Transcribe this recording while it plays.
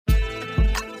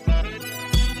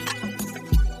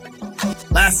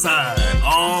Last time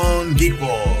on Geek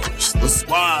Force, the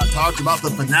squad talked about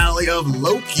the finale of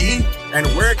Loki and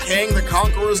where Kang the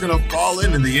Conqueror is going to fall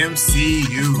in the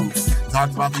MCU.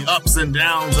 Talked about the ups and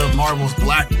downs of Marvel's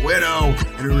Black Widow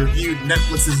and reviewed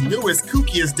Netflix's newest,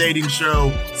 kookiest dating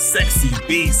show, Sexy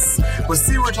Beasts. But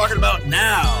see what we're talking about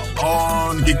now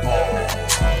on Geek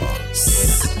Force.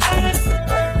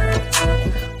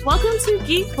 Welcome to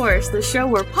Geek Force, the show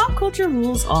where pop culture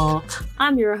rules all.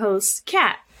 I'm your host,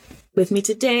 Kat. With me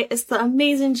today is the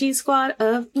amazing G Squad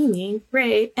of Amy,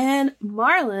 Ray, and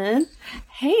Marlon.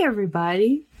 Hey,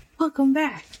 everybody. Welcome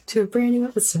back to a brand new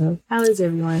episode. How is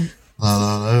everyone?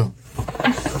 Hello.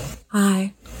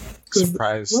 Hi.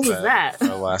 Surprised what was that?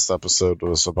 Our last episode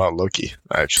was about Loki,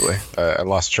 actually. I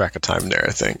lost track of time there,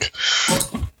 I think.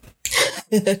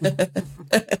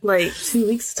 Like 2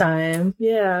 weeks' time.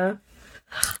 Yeah.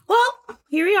 Well,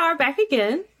 here we are back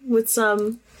again with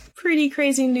some pretty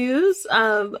crazy news.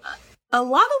 A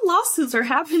lot of lawsuits are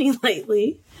happening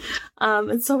lately.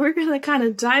 And so we're going to kind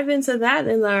of dive into that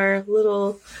in our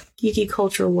little geeky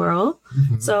culture world.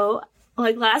 Mm-hmm. So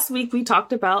like last week we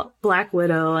talked about Black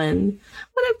Widow and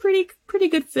what a pretty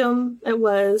good film it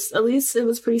was. At least it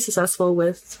was pretty successful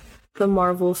with the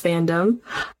Marvel fandom.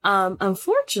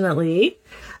 Unfortunately,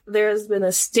 there's been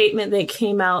a statement that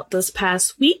came out this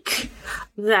past week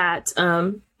that,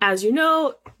 as you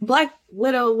know, Black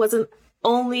Widow wasn't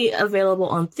only available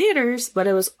on theaters, but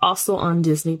it was also on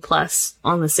Disney Plus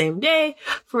on the same day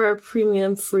for a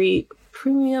premium fee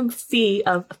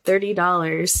of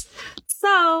 $30.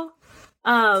 So,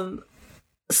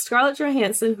 Scarlett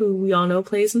Johansson, who we all know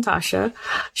plays Natasha,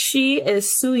 she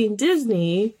is suing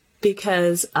Disney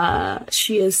because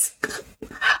she is,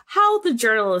 how the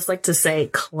journalists like to say,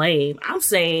 claim. I'm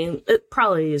saying it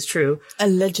probably is true.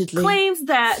 Allegedly.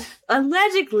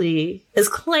 Allegedly is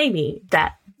claiming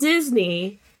that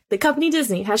Disney, the company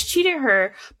Disney, has cheated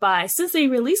her by, since they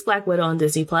released Black Widow on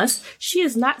Disney Plus, she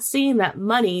is not seeing that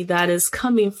money that is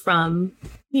coming from,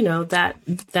 you know,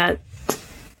 the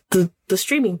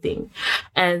streaming thing.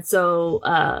 And so,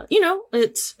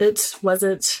 it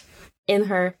wasn't in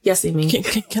her. Yes, Amy.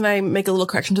 Can I make a little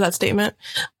correction to that statement?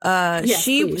 Yes,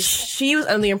 she was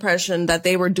under the impression that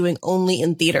they were doing only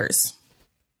in theaters.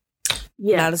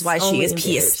 Yeah, that is why she is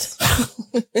pissed.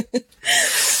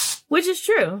 Which is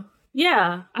true.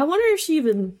 Yeah, I wonder if she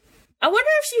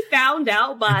found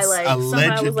out by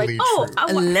someone was like, oh,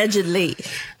 allegedly.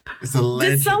 It's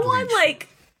allegedly. Did someone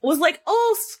was like,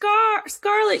 oh,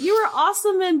 Scarlett, you were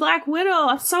awesome in Black Widow.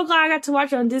 I'm so glad I got to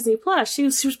watch it on Disney Plus. She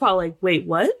was probably like, wait,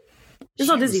 what? It's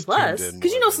on Disney Plus.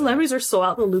 Because celebrities are so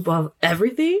out the loop of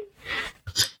everything.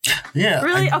 Yeah.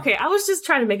 Really? Okay, I was just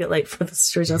trying to make it late for the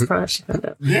story. That's probably she found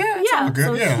out. Yeah.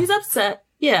 So she's upset.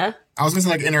 Yeah. I was going to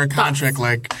say, in her contract,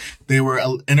 they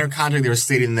were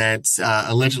stating that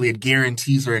allegedly it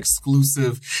guarantees her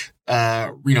exclusive,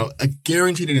 a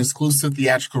guaranteed and exclusive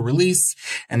theatrical release.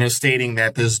 And they're stating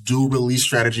that this dual release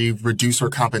strategy reduced her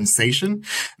compensation. And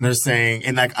they're saying,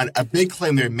 and a big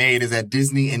claim they made is that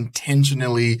Disney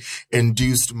intentionally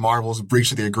induced Marvel's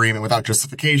breach of the agreement without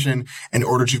justification in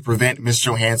order to prevent Miss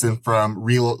Johansson from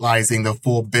realizing the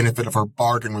full benefit of her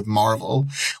bargain with Marvel,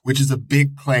 which is a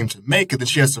big claim to make. And then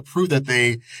she has to prove that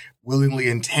they willingly,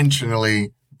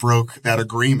 intentionally broke that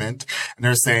agreement. And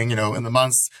they're saying, in the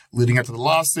months leading up to the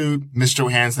lawsuit, Miss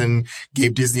Johansson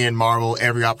gave Disney and Marvel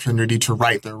every opportunity to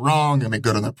right their wrong and make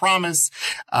good on their promise.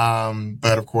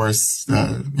 But of course,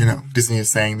 Disney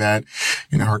is saying that,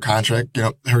 her contract,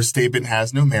 her statement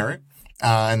has no merit,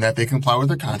 and that they comply with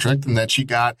their contract and that she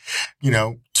got,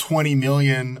 $20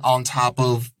 million on top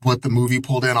of what the movie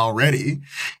pulled in already.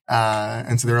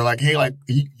 And so they were like, hey,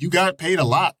 you got paid a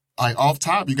lot. Off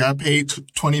top, you got paid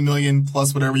 $20 million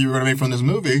plus whatever you were going to make from this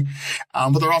movie.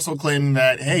 But they're also claiming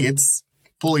that, hey, it's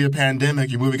fully a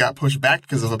pandemic. Your movie got pushed back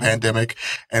because of a pandemic,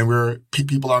 and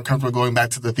people aren't comfortable going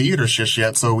back to the theaters just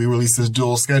yet. So we released this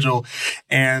dual schedule.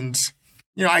 And,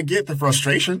 I get the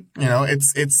frustration.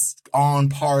 It's on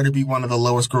par to be one of the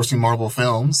lowest grossing Marvel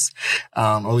films, or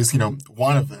at least,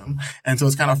 one of them. And so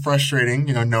it's kind of frustrating,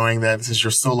 knowing that this is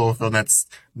your solo film that's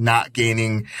not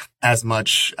gaining as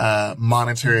much,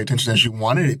 monetary attention as you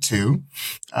wanted it to.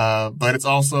 But it's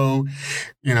also,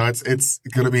 it's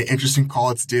going to be an interesting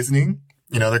call. It's Disney.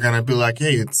 They're going to be like,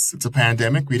 hey, it's a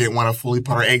pandemic. We didn't want to fully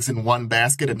put our eggs in one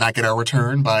basket and not get our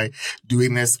return by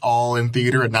doing this all in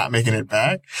theater and not making it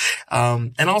back.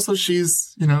 And also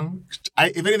she's,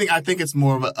 if anything, I think it's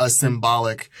more of a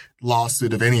symbolic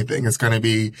lawsuit of anything. It's going to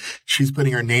be, she's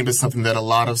putting her name to something that a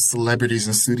lot of celebrities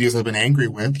and studios have been angry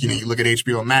with. You know, you look at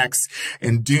HBO Max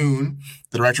and Dune,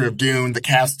 the director of Dune, the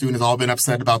cast Dune has all been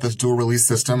upset about this dual release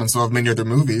system, and so have many other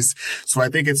movies. So I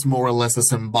think it's more or less a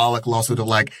symbolic lawsuit of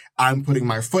like, I'm putting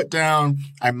my foot down.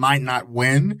 I might not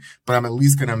win, but I'm at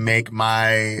least going to make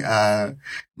my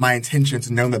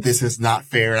intentions known that this is not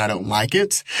fair and I don't like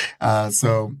it.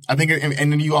 So I think,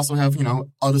 and then you also have, you know,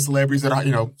 other celebrities that are,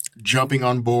 you know, jumping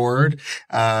on board,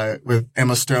 with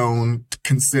Emma Stone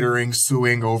considering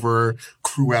suing over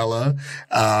Cruella.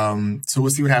 So we'll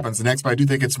see what happens next, but I do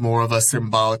think it's more of a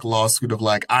symbolic lawsuit of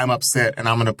like, I'm upset and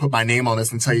I'm going to put my name on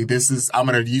this and tell you I'm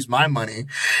going to use my money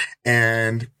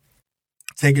and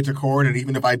take it to court. And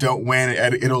even if I don't win,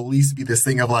 it'll at least be this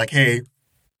thing of like, hey,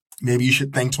 maybe you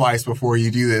should think twice before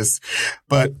you do this.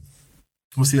 But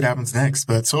we'll see what happens next.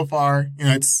 But so far, you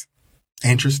know, it's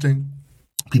interesting.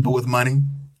 People with money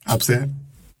upset.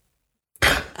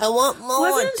 I want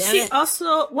more.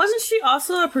 Wasn't she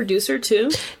also a producer too?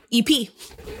 EP.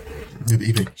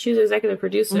 She was executive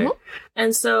producer. Mm-hmm.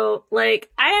 And so,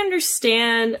 like, I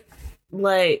understand,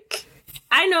 like,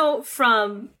 I know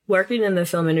from working in the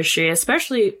film industry,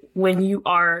 especially when you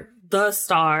are the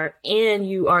star and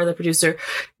you are the producer,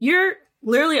 you're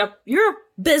literally you're a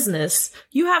business.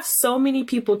 You have so many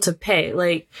people to pay.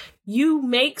 Like, you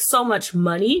make so much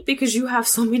money because you have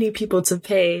so many people to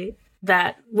pay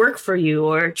that work for you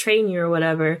or train you or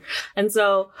whatever. And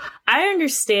so I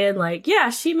understand, like, yeah,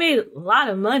 she made a lot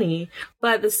of money,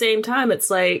 but at the same time, it's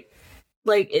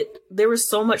there was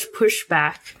so much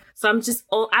pushback. So I'm just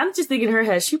thinking in her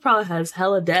head, she probably has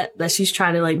hella debt that she's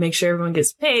trying to like make sure everyone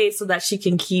gets paid so that she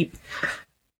can keep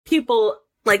people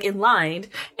like in line.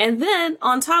 And then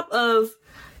on top of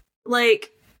like,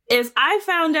 if I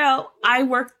found out I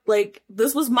worked, like,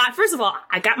 this was first of all,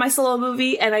 I got my solo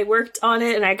movie and I worked on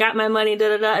it and I got my money,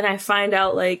 and I find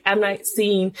out, like, I'm not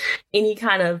seeing any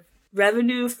kind of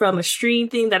revenue from a stream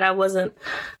thing that I wasn't,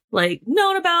 like,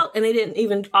 known about, and they didn't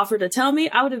even offer to tell me,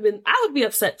 I would be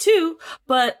upset too.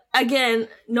 But again,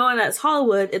 knowing that it's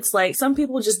Hollywood, it's like, some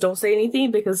people just don't say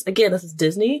anything because, again, this is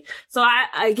Disney. So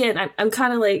I'm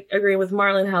kind of like agreeing with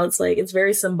Marlon how it's like, it's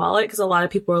very symbolic because a lot of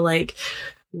people are like,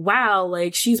 wow,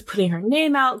 like, she's putting her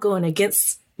name out, going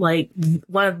against like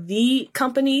one of the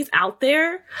companies out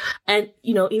there. And,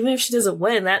 you know, even if she doesn't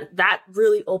win, that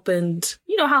really opened,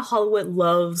 you know, how Hollywood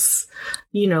loves,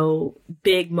 you know,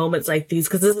 big moments like these,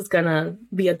 because this is gonna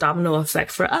be a domino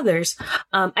effect for others.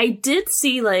 I did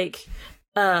see, like,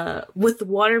 with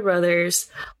Warner Brothers,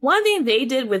 one thing they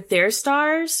did with their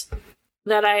stars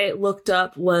that I looked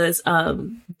up was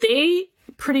they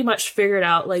pretty much figured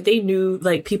out, like, they knew,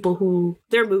 like, people who,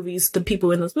 their movies, the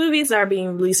people in those movies that are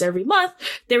being released every month,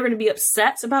 they were going to be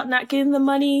upset about not getting the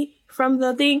money from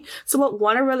the thing. So what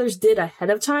Warner Brothers did ahead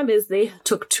of time is they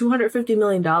took $250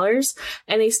 million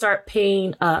and they start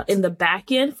paying in the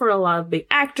back end for a lot of big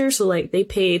actors. So, like, they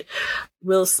paid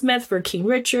Will Smith for King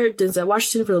Richard, Denzel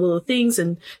Washington for The Little Things,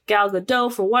 and Gal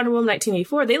Gadot for Wonder Woman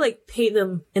 1984. They, like, paid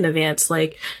them in advance.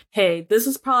 Like, hey, this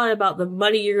is probably about the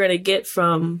money you're going to get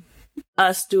from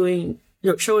us doing,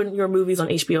 you know, showing your movies on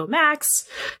HBO Max,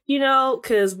 you know,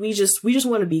 because we just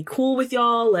want to be cool with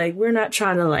y'all. Like, we're not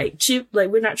trying to like cheap, like,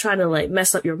 we're not trying to like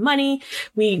mess up your money.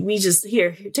 We just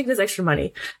here, take this extra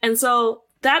money. And so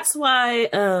that's why,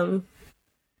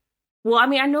 well, I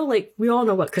mean, I know, like, we all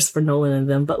know what Christopher Nolan and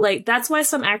them, but like, that's why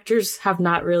some actors have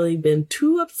not really been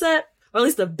too upset, or at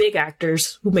least the big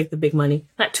actors who make the big money,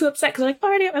 not too upset because, like, I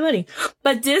already got my money.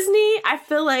 But Disney, I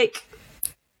feel like,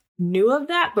 knew of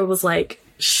that, but was like,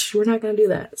 shh, we're not gonna do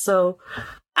that. So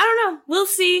I don't know, we'll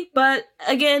see. But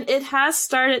again, it has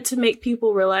started to make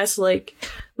people realize, like,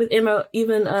 with Emma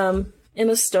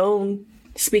Stone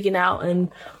speaking out, and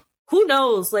who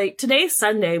knows, like, today's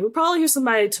Sunday, we'll probably hear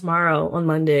somebody tomorrow on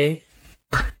Monday,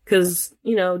 because,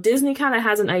 you know, Disney kind of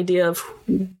has an idea of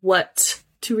what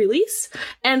to release.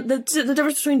 And the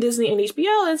difference between Disney and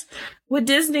HBO is, with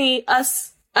Disney, us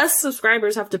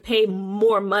subscribers have to pay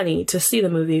more money to see the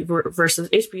movie versus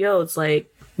HBO. It's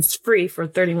like, it's free for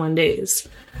 31 days.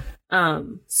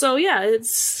 So yeah,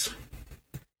 it's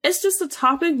just a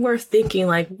topic worth thinking,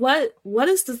 like, what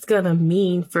is this gonna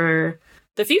mean for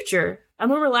the future? I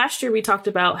remember last year we talked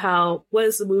about what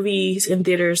is the movies in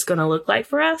theaters gonna look like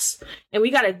for us? And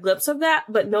we got a glimpse of that,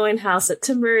 but knowing how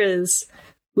September is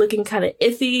looking kind of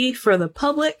iffy for the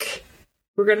public,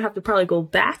 we're gonna have to probably go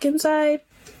back inside.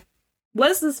 What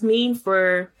does this mean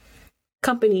for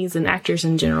companies and actors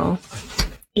in general?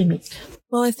 Amy?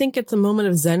 Well, I think it's a moment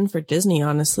of zen for Disney,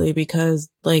 honestly, because,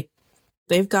 like,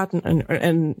 they've gotten,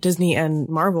 and Disney and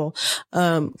Marvel,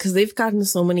 because they've gotten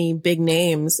so many big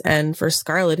names, and for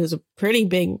Scarlett, who's a pretty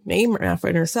big name right now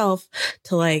for herself,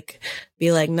 to like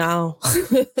be like, no,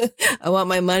 I want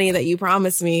my money that you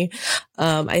promised me.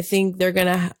 I think they're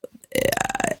gonna.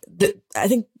 I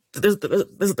think there's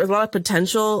a lot of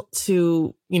potential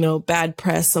to, you know, bad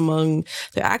press among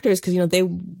the actors, because, you know, they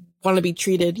want to be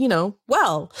treated, you know,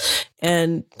 well,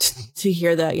 and to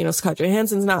hear that, you know, Scott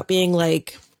Johansson's not being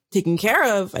like taken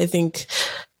care of, I think,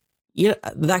 you know,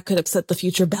 that could upset the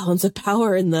future balance of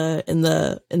power in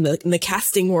the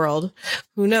casting world.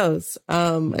 Who knows?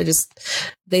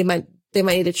 They might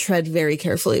need to tread very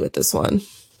carefully with this one.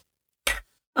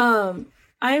 I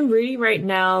am reading right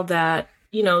now that,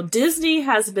 you know, Disney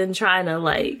has been trying to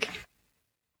like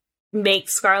make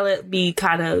Scarlett be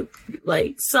kind of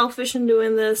like selfish in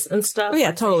doing this and stuff. Oh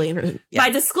yeah, totally. By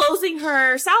disclosing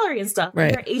her salary and stuff.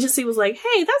 Right. Her agency was like,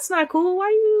 hey, that's not cool. Why are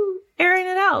you airing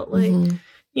it out? Like,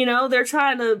 you know, they're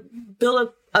trying to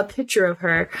build a picture of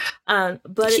her.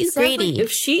 But she's greedy.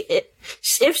 If she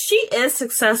is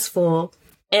successful,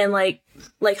 and like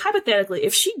hypothetically,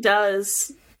 if she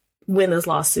does win this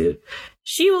lawsuit,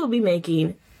 she will be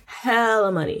making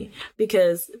hella money,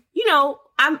 because, you know,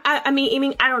 I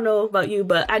mean, I don't know about you,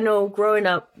 but I know growing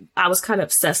up, I was kind of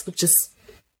obsessed with just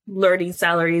learning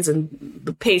salaries and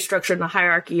the pay structure and the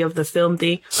hierarchy of the film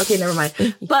thing. Okay, never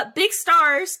mind. But big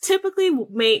stars typically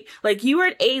make, like, you were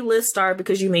an A-list star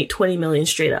because you made 20 million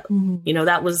straight up. You know,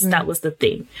 that was the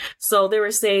thing. So they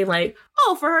were saying like,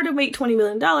 oh, for her to make $20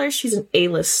 million, she's an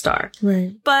A-list star.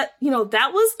 Right. But, you know,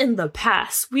 that was in the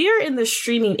past. We are in the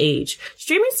streaming age.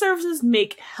 Streaming services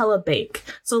make hella bank.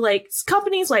 So like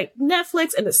companies like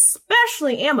Netflix and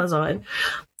especially Amazon,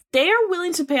 they are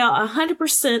willing to pay out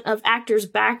 100% of actors'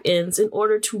 back ends in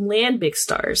order to land big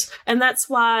stars. And that's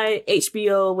why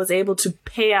HBO was able to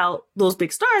pay out those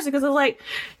big stars, because they're like,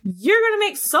 you're going to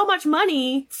make so much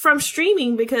money from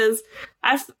streaming, because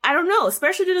I don't know,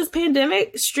 especially during this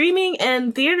pandemic, streaming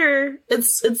and theater,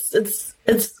 it's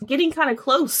getting kind of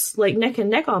close, like neck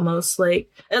and neck almost, like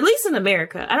at least in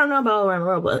America. I don't know about all around the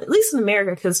world, but at least in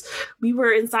America, because we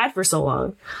were inside for so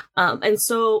long. And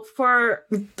so for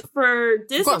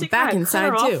Disney going to back kind of cut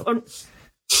her inside too.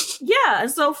 Yeah,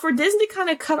 and so for Disney to kind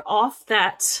of cut off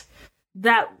that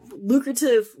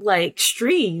lucrative like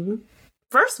stream.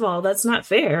 First of all, that's not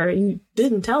fair. You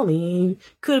didn't tell me.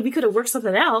 We could have worked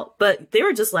something out, but they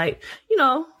were just like, you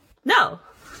know, no.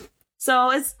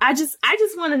 So I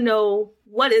just want to know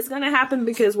what is going to happen,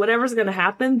 because whatever's going to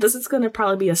happen, this is going to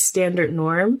probably be a standard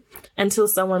norm until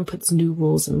someone puts new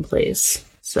rules in place.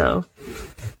 So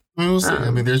we'll see.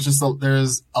 I mean, there's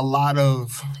a lot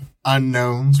of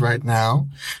unknowns right now.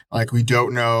 Like, we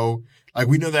don't know. Like,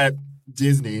 we know that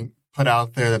Disney put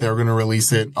out there that they were going to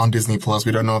release it on Disney Plus.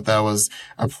 We don't know if that was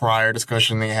a prior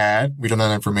discussion they had. We don't know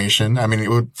that information. I mean, it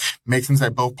would make sense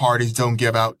that both parties don't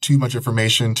give out too much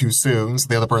information too soon, so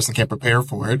the other person can't prepare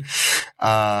for it.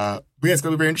 But yeah, it's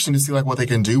going to be very interesting to see like what they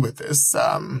can do with this.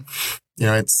 You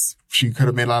know, she could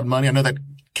have made a lot of money. I know that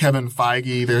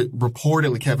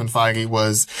reportedly Kevin Feige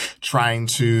was trying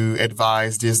to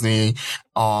advise Disney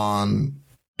on,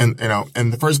 and, you know,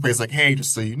 in the first place, like, hey,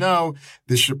 just so you know,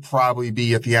 this should probably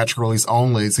be a theatrical release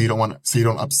only, so you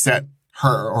don't upset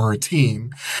her or her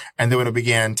team. And then when it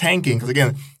began tanking, because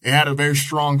again, it had a very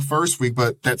strong first week,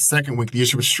 but that second week, the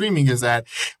issue with streaming is that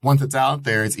once it's out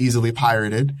there, it's easily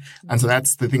pirated. And so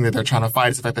that's the thing that they're trying to fight,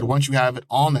 is the fact that once you have it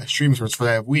on that streaming service for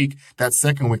that week, that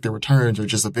second week, the returns are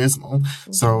just abysmal.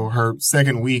 So her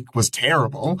second week was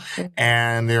terrible.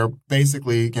 And they're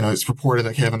basically, you know, it's reported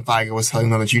that Kevin Feige was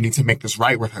telling them that you need to make this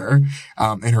right with her,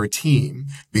 and her team,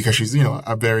 because she's, you know,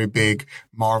 a very big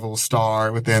Marvel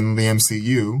star within the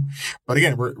MCU. But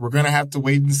again, we're going to have to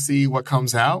wait and see what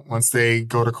comes out once they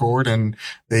go to court and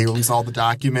they release all the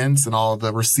documents and all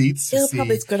the receipts. It'll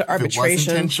probably go to arbitration. If it was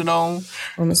intentional.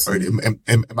 Or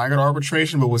it might go to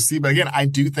arbitration, but we'll see. But again, I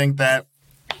do think that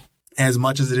as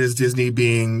much as it is Disney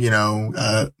being, you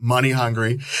know, money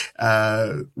hungry,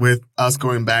 with us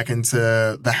going back into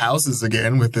the houses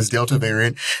again with this Delta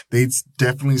variant, they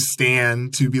definitely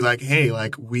stand to be like, hey,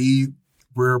 like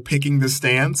we're picking this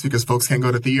stance because folks can't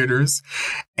go to theaters.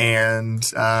 And,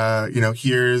 you know,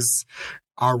 here's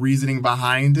our reasoning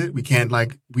behind it.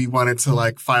 We wanted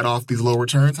to fight off these low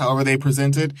returns. However they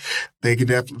present it, they're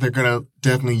going to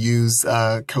definitely use,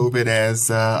 COVID as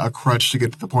a crutch to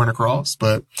get the point across.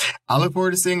 But I look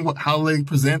forward to seeing how they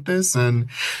present this. And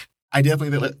I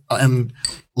definitely, and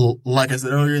like I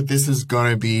said earlier, this is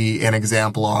going to be an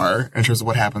exemplar in terms of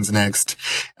what happens next.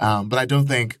 But I don't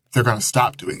think they're going to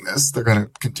stop doing this. They're going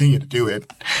to continue to do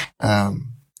it.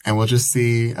 And we'll just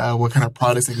see what kind of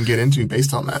products they can get into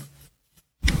based on that.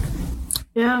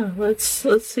 Yeah, let's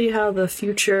see how the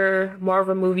future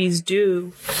Marvel movies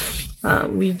do.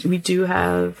 We do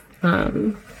have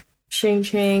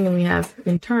Shang-Chi and we have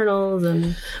Internals,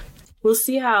 and we'll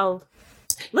see how.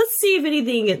 Let's see if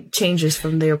anything changes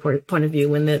from their point of view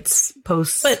when it's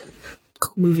post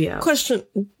movie out. Question: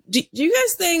 do you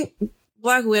guys think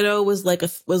Black Widow was like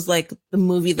the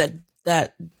movie that they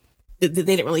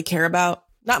didn't really care about?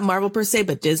 Not Marvel per se,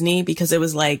 but Disney, because it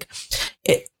was like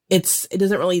it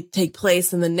doesn't really take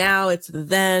place in the now. It's the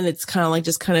then. It's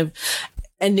kind of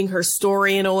ending her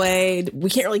story in a way. We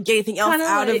can't really get anything else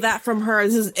out of that from her.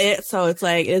 This is it. So it's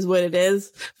like, it is what it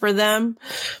is for them.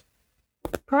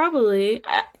 Probably.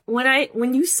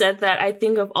 When you said that, I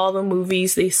think of all the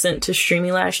movies they sent to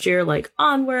streaming last year, like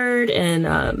Onward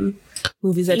and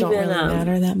movies that don't really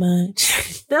matter that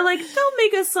much. They're like, they'll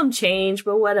make us some change,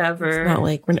 but whatever. It's not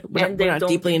like we're not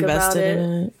deeply invested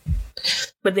in it.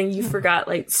 But then you forgot,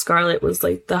 like, Scarlett was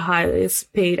like the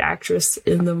highest paid actress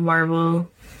in the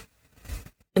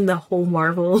whole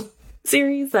Marvel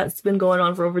series that's been going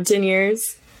on for over 10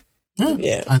 years.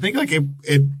 Yeah. I think like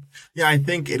I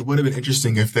think it would have been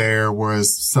interesting if there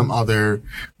was some other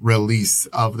release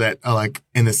of that, like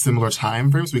in a similar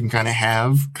time frame, so we can kind of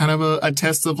have a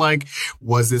test of like,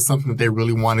 was this something that they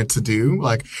really wanted to do?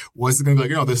 Like, was it going to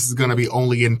be like, this is going to be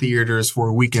only in theaters for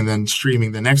a week and then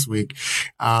streaming the next week?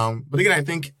 But again, I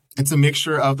think it's a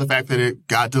mixture of the fact that it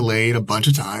got delayed a bunch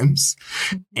of times,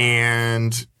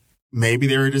 and maybe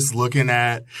they were just looking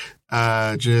at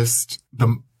just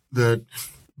the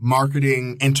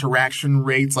marketing interaction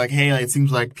rates, like, hey, it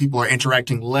seems like people are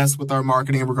interacting less with our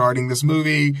marketing regarding this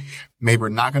movie. Maybe we're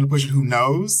not going to push it. Who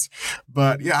knows?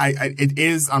 But yeah, it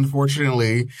is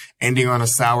unfortunately ending on a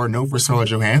sour note for Scarlett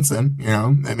Johansson.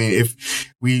 I mean,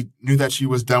 if we knew that she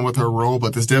was done with her role,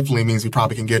 but this definitely means we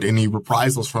probably can get any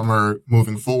reprisals from her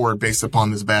moving forward based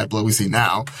upon this bad blood we see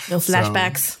now. No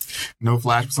flashbacks. No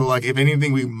flashbacks. So like, if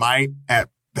anything, we might at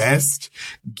best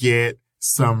get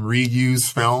some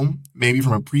reused film, maybe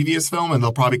from a previous film, and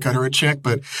they'll probably cut her a check.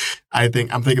 But I'm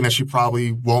thinking that she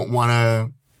probably won't want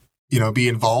to, be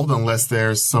involved unless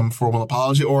there's some formal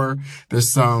apology or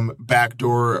there's some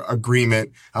backdoor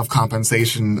agreement of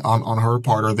compensation on her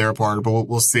part or their part. But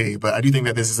we'll see. But I do think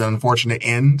that this is an unfortunate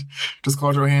end to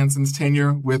Scarlett Johansson's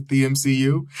tenure with the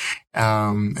MCU.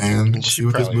 And we'll see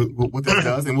what this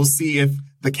does, and we'll see if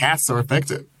the casts are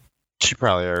affected. She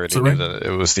probably already knew that it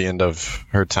was the end of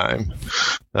her time,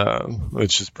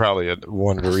 which is probably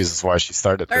one of the reasons why she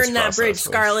started this Burn that bridge,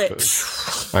 Scarlett.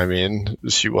 I mean,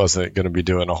 she wasn't going to be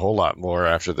doing a whole lot more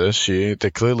after this. They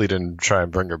clearly didn't try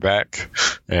and bring her back.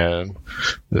 And,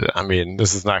 I mean,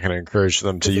 this is not going to encourage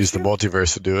them to use the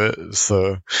multiverse to do it.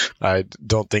 So I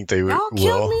don't think they will. Y'all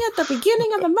killed me at the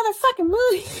beginning of the motherfucking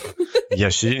movie. Yeah,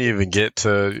 she didn't even get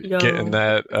to get in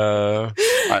that.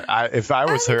 If I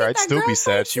was her, I'd still be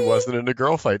sad she wasn't in the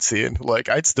girl fight scene. Like,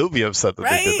 I'd still be upset that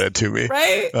they did that to me.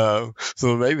 Right.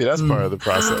 So maybe that's part of the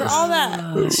process. After all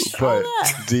that. But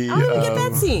I don't even get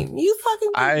that scene. You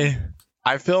fucking.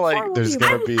 I feel like there's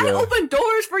gonna be. I open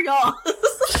doors for y'all.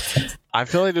 I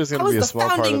feel like there's gonna be a small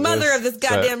part of this. I was the founding mother of this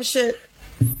goddamn shit.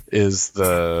 Is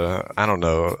I don't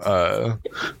know,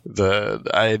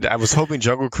 I was hoping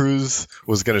Jungle Cruise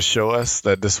was going to show us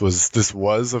that this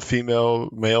was a female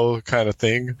male kind of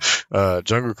thing.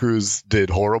 Jungle Cruise did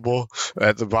horrible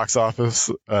at the box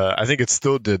office. I think it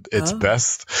still did its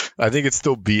best. I think it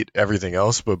still beat everything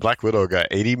else, but Black Widow got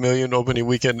 80 million opening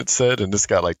weekend, it said, and this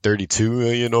got like 32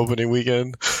 million opening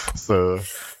weekend. So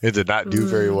it did not do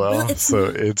very well. It's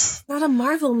not a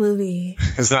Marvel movie.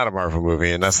 It's not a Marvel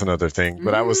movie, and that's another thing.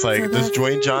 But I was like, does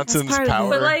Dwayne Johnson's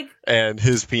power and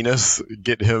his penis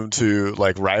get him to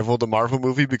like rival the Marvel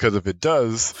movie? Because if it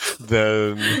does,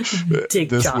 then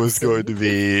that was going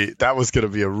to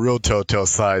be a real telltale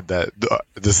sign that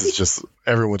this is just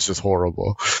everyone's just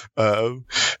horrible.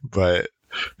 But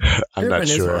I'm not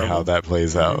sure how that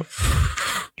plays out.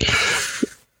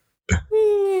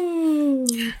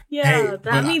 Yeah,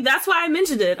 that's why I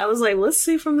mentioned it. I was like, let's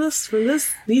see from these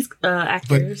actors.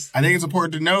 But I think it's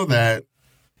important to know that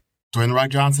Dwayne "The Rock"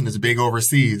 Johnson is big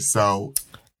overseas, so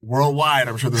worldwide,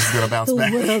 I'm sure this is going to bounce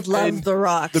back. The world loves The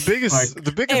Rock. The biggest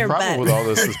problem with all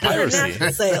this is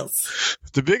piracy. Sales.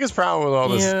 The biggest problem with all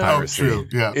this is piracy. True.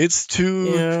 Yeah. It's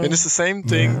and it's the same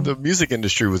thing the music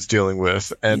industry was dealing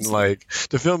with, and like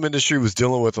the film industry was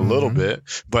dealing with a little bit,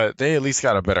 but they at least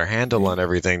got a better handle on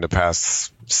everything the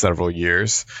past several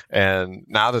years, and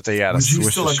now that they had to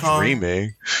switch to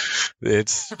streaming,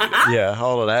 it's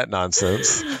all of that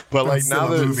nonsense. But like now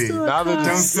that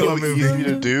just so easy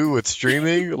to do with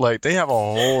streaming, like they have a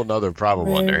whole nother problem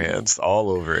on their hands all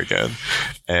over again,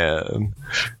 and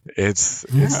it's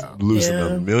losing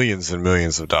them millions and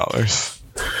millions of dollars.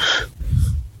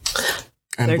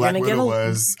 And Black Widow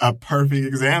was a perfect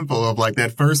example of like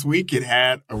that first week it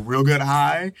had a real good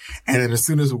high, and then as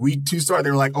soon as week 2 started,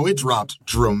 they were like, oh, it dropped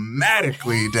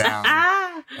dramatically down.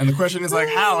 And the question is like,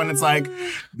 how? And it's like,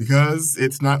 because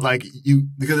it's not like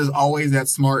because there's always that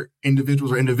smart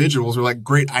individuals who are like,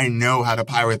 great, I know how to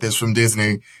pirate this from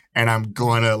Disney, and I'm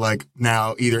going to like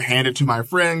now either hand it to my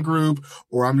friend group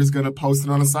or I'm just going to post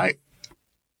it on a site.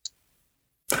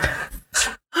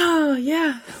 Oh,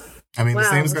 yeah. I mean, the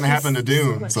same is going to happen to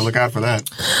Dune, so look out for that.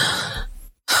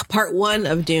 Part 1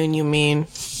 of Dune, you mean?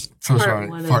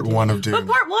 Part 1 of Dune. But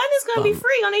part 1 is going to be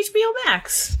free on HBO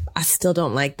Max. I still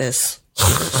don't like this.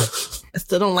 I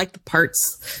still don't like the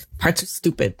parts. Parts are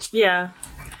stupid. Yeah.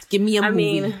 Give me a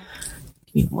movie.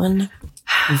 Give me one.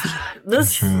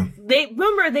 This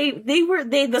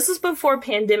was before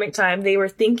pandemic time. They were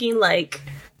thinking like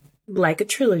a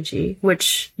trilogy,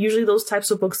 which usually those types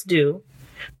of books do.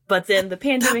 But then the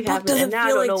pandemic happened, and now I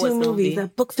don't know what's going to be.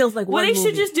 That book feels like one movie. What they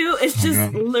should just do is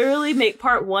just literally make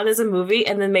part 1 as a movie,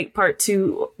 and then make part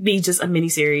 2 be just a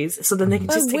miniseries. So then they can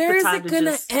just take the time to where is it going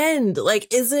to end?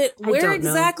 Like, where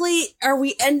exactly are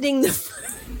we ending the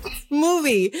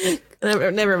movie?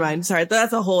 Never mind. Sorry,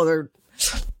 that's a whole other...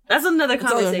 That's another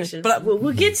conversation, but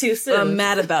we'll get to soon. I'm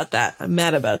mad about that.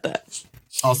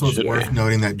 Also, it's worth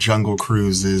noting that Jungle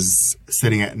Cruise is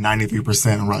sitting at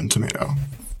 93% on Rotten Tomato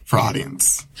for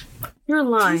audience. You're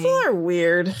lying. People are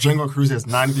weird. Jungle Cruise has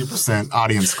 93%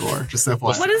 audience score. Just FYI.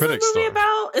 What is this movie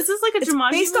about? Is this like a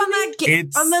Jumanji based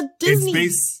movie? on the Disney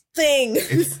thing?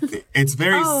 It's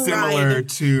very similar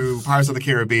to Pirates of the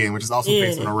Caribbean, which is also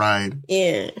based on a ride.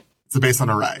 Yeah. It's based on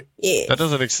a ride. Yeah. That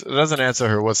doesn't answer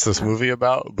her what's this movie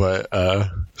about, but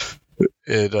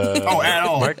it at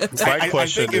all. My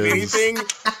question I think if anything,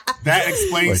 that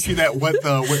explains to you that what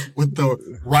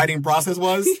the writing process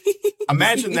was.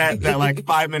 Imagine that like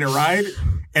 5-minute ride,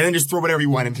 and then just throw whatever you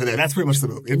want into there. That's pretty much the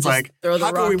movie. It's like,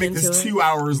 how can we make this 2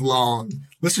 hours long?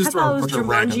 Let's just throw a bunch of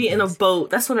random Jumanji in a boat.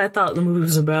 That's what I thought the movie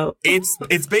was about.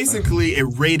 It's basically a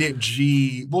rated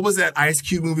G. What was that Ice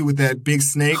Cube movie with that big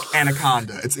snake?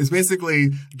 Anaconda. It's basically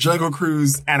Jungle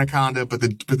Cruise Anaconda, but the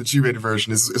G-rated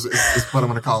version is what I'm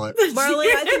going to call it. Marlon,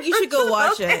 I think you should go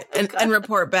watch it and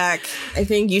report back. I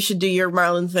think you should do your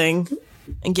Marlon thing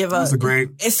and give a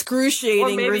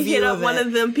excruciating review. Or maybe hit up one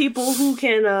of them people who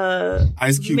can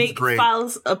Ice Cube make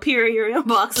files appear in your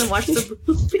inbox and watch the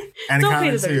movie. Don't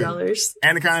pay the $30.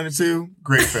 Anaconda 2,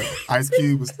 great film. Ice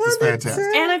Cube was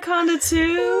fantastic. Anaconda 2?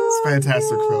 It's a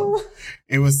fantastic film.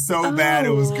 It was so bad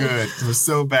it was good. It was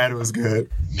so bad it was good.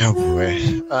 No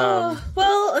way.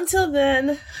 Well, until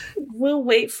then, we'll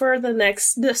wait for the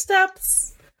next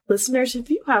steps. Listeners, if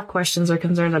you have questions or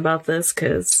concerns about this,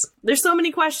 because there's so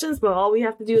many questions, but all we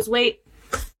have to do is wait,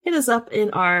 hit us up in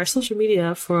our social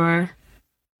media for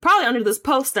probably under this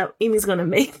post that Amy's going to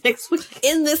make next week.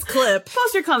 In this clip.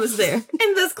 Post your comments there.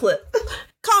 In this clip.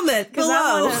 Comment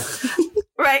below.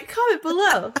 Right, comment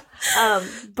below.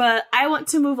 But I want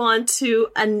to move on to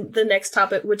the next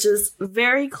topic, which is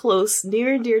very close,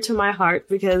 near and dear to my heart,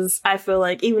 because I feel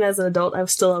like even as an adult, I'm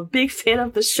still a big fan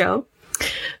of the show.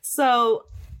 So...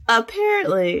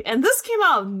 apparently, and this came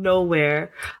out of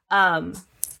nowhere, the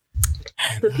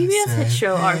PBS hit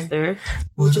show Arthur,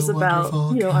 which is about,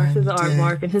 Arthur the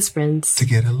Aardvark and his friends, to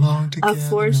get along together,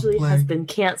 unfortunately has been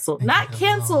canceled. Not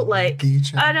canceled like,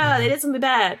 oh no, they did something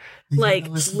bad. Like,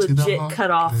 legit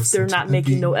cut off. They're not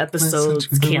making no episodes.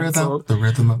 Canceled.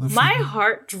 My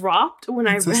heart dropped when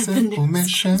I read the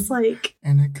news. It's like,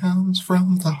 and it comes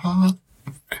from the heart.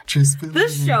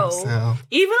 This show,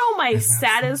 even on my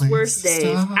saddest, worst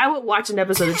days, I would watch an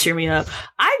episode to cheer me up.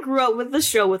 I grew up with this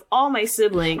show with all my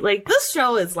siblings. Like, this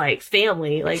show is like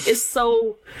family. Like, it's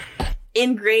so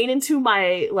ingrained into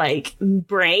my like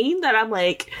brain that I'm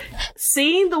like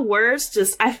seeing the words.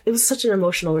 It was such an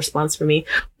emotional response for me.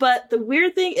 But the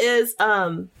weird thing is,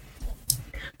 so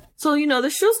the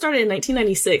show started in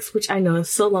 1996, which I know is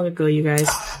so long ago, you guys.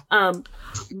 The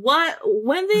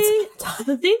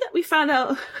thing we found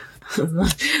out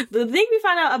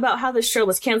about how this show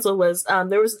was canceled was,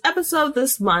 there was an episode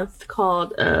this month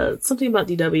called, something about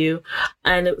DW,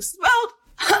 and it was spelled,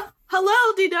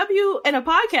 hello, DW, in a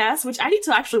podcast, which I need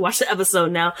to actually watch the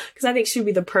episode now, because I think she'd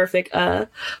be the perfect,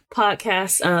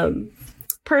 podcast,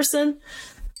 person.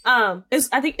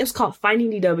 I think it's called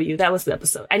Finding DW. That was the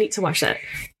episode. I need to watch that.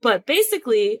 But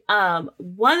basically,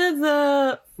 one of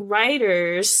the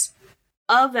writers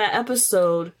of that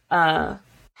episode,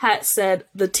 had said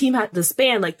the team had to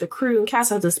disband, like the crew and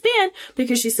cast had to disband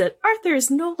because she said, Arthur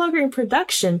is no longer in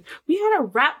production. We had a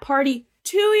wrap party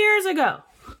 2 years ago.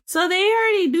 So they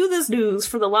already knew this news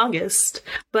for the longest,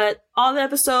 but all the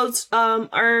episodes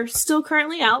are still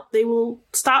currently out. They will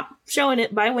stop showing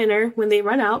it by winter when they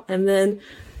run out, and then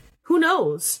who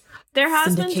knows? There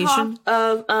has been talk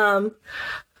of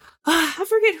I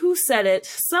forget who said it.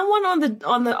 Someone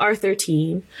on the Arthur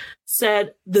team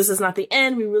said this is not the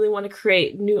end. We really want to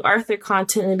create new Arthur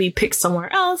content and be picked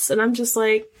somewhere else. And I'm just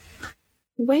like,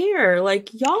 where?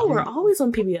 Like, y'all were always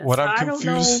on PBS. What I'm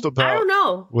confused about I don't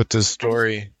know. with this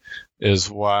story is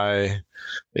why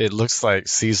it looks like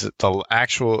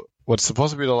what's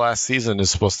supposed to be the last season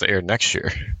is supposed to air next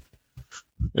year.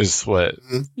 Is what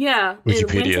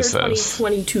Wikipedia says.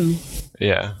 2022.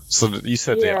 Yeah. So you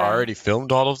said they already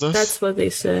filmed all of this? That's what they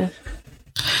said.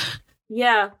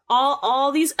 Yeah.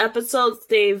 All these episodes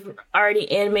they've already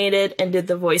animated and did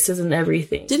the voices and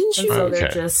everything. Didn't you? So they're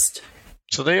just.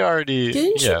 So they already.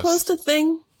 Didn't you post a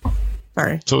thing?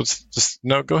 Sorry. So it's just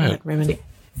no. Go ahead.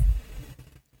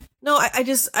 No,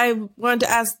 I wanted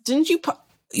to ask. Didn't you?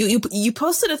 You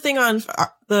posted a thing on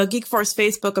the Geek Force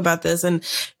Facebook about this, and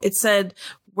it said,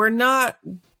 we're not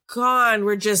gone.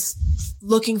 We're just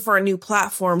looking for a new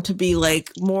platform to be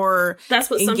like more That's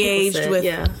what engaged some with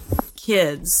said,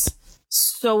 kids.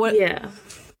 So what? Yeah.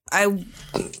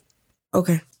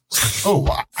 Okay. Oh,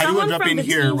 I do want to jump in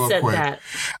here real quick. That.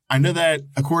 I know that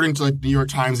according to like New York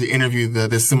Times, they interviewed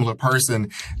this similar person.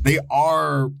 They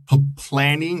are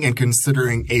planning and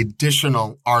considering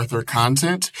additional Arthur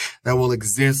content that will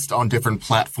exist on different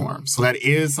platforms. So that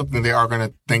is something they are going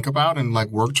to think about and like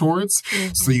work towards. Mm-hmm.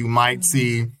 So you might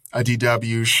see a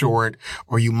DW short,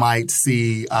 or you might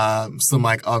see some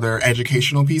like other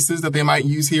educational pieces that they might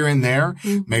use here and there.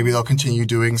 Mm-hmm. Maybe they'll continue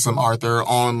doing some Arthur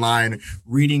online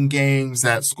reading games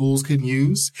that schools can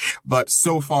use. But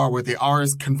so far, what they are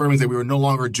is confirming that we are no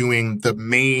longer doing the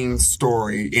main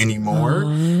story anymore.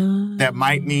 That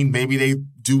might mean maybe they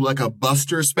do like a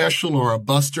Buster special or a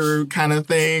Buster kind of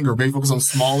thing, or maybe focus on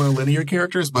smaller linear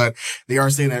characters, but they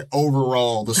are saying that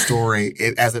overall the story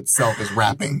as itself is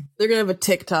wrapping. They're going to have a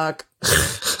TikTok.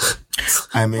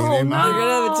 I mean, they might. They're going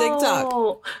to have a TikTok.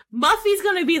 Muffy's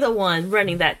going to be the one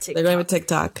running that TikTok. They're going to have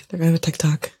a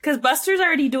TikTok. Because Buster's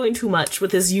already doing too much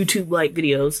with his YouTube-like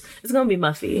videos. It's going to be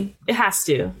Muffy. It has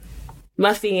to.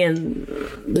 Muffy and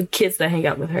the kids that hang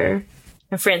out with her.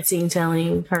 And Francine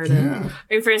telling her to,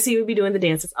 and Francine would be doing the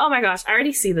dances. Oh my gosh, I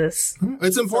already see this.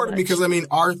 It's important because, I mean,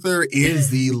 Arthur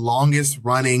is the longest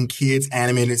running kids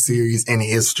animated series in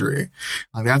history.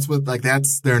 Like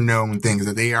that's their known thing,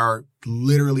 that they are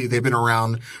literally, they've been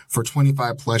around for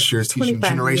 25 plus years, teaching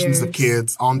generations of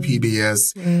kids on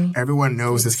PBS. Everyone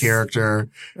knows this character.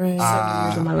 7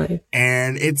 years of my life.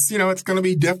 And it's, it's going to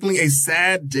be definitely a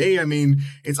sad day. I mean,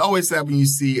 it's always sad when you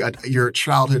see your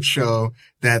childhood show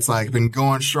that's like been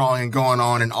going strong and going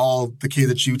on, and all the kids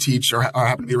that you teach or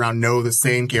happen to be around know the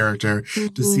same character,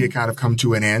 to see it kind of come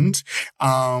to an end.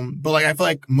 But like, I feel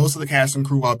like most of the cast and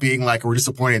crew, while being like, we're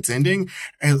disappointed it's ending,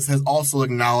 has also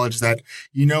acknowledged that,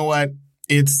 you know what?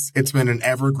 It's been an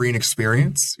evergreen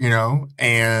experience,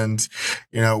 and,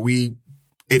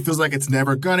 it feels like it's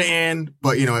never gonna end,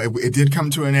 but it did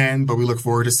come to an end, but we look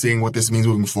forward to seeing what this means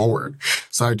moving forward.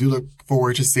 So I do look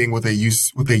forward to seeing what they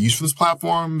use for this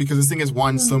platform, because this thing has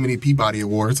won so many Peabody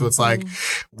Awards. So it's like,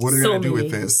 what are they gonna do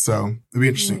with this? So it'll be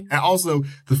interesting. And also,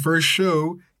 the first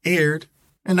show aired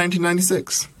in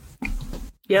 1996.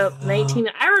 Yep,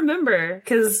 I remember,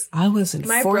 because I was in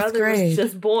my fourth brother grade. was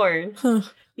just born.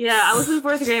 Yeah, I was in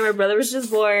fourth grade. My brother was just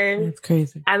born. That's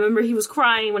crazy. I remember he was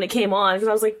crying when it came on, because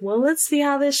I was like, well, let's see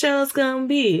how this show's going to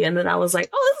be. And then I was like,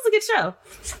 oh, this is a good show.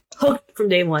 Hooked from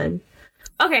day one.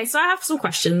 Okay, so I have some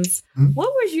questions.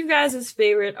 What were you guys'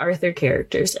 favorite Arthur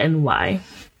characters and why?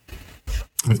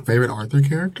 My favorite Arthur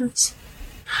characters?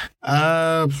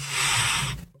 Arthur.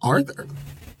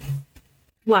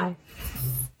 Why?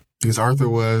 Because Arthur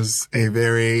was a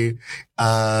very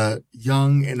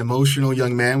young and emotional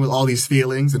young man with all these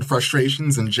feelings and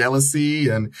frustrations and jealousy.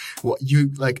 And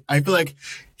I feel like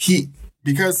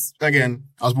because again,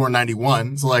 I was born in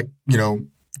 91. So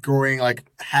growing,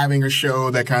 having a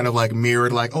show that kind of like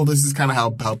mirrored like, oh, this is kind of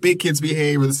how big kids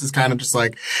behave, or this is kind of just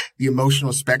like the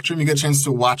emotional spectrum. You get a chance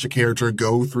to watch a character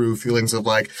go through feelings of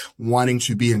like wanting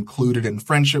to be included in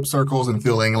friendship circles and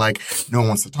feeling like no one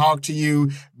wants to talk to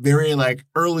you. Very like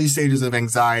early stages of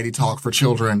anxiety talk for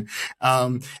children.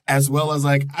 As well as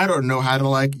like, I don't know how to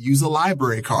like use a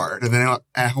library card. And then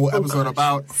a whole episode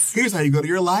about here's how you go to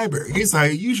your library. Here's how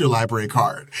you use your library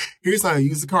card. Here's how you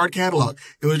use the card catalog.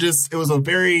 It was a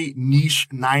very niche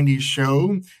 90s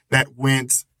show that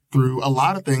went through a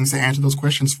lot of things to answer those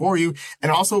questions for you,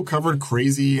 and also covered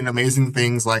crazy and amazing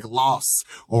things like loss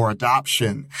or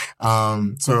adoption.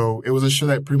 So it was a show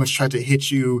that pretty much tried to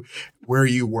hit you where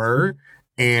you were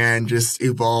and just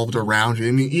evolved around you.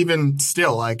 I mean, even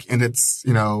still, like in its,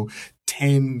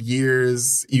 10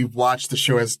 years, you've watched the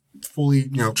show as fully,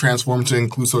 transformed to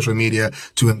include social media,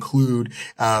 to include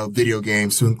video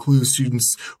games, to include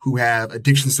students who have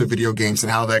addictions to video games and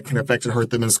how that can affect and hurt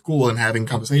them in school and having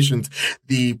conversations.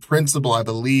 The principal, I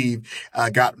believe,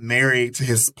 got married to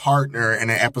his partner in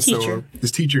an episode.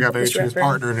 His teacher got married to his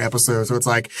partner in an episode. So it's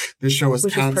like this show is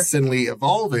constantly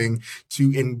evolving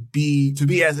to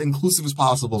be as inclusive as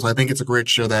possible. So I think it's a great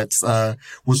show that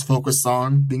was focused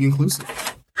on being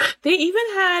inclusive. They even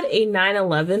had a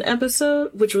 9/11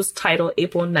 episode, which was titled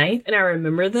April 9th. And I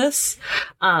remember this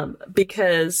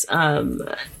because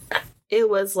it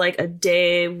was like a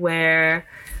day where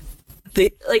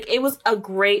it was a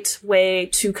great way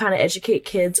to kind of educate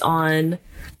kids on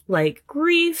like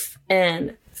grief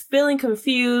and feeling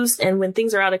confused, and when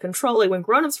things are out of control, like when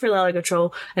grown-ups feel out of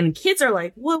control and kids are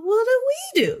like, what do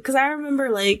we do? Because I remember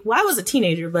I was a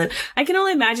teenager, but I can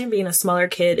only imagine being a smaller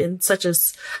kid in such a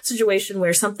situation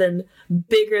where something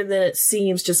bigger than it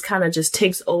seems just kind of just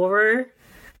takes over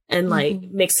and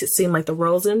makes it seem like the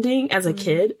world's ending as a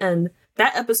kid. And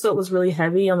that episode was really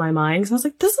heavy on my mind because I was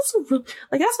like, this is really,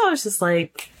 that's why I was just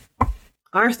like,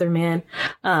 Arthur, man.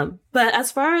 But as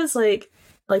far as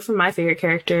for my favorite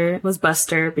character was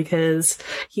Buster, because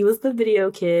he was the video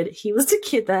kid. He was the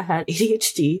kid that had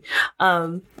ADHD.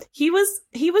 He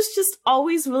was just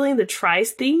always willing to try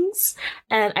things,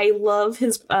 and I love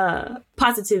his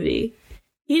positivity.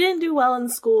 He didn't do well in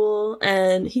school,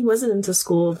 and he wasn't into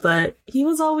school, but he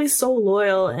was always so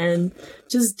loyal and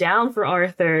just down for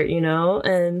Arthur,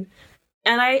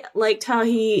 And I liked how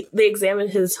they examined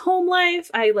his home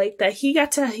life. I liked that he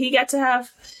got to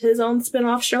have his own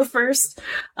spin-off show first.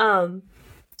 So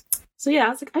yeah, I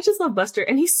was like, I just love Buster,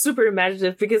 and he's super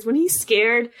imaginative because when he's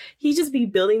scared, he just be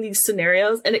building these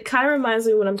scenarios, and it kind of reminds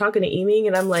me when I'm talking to Amy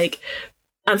and I'm like,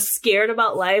 I'm scared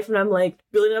about life, and I'm like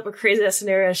building up a crazy ass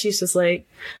scenario, and she's just like,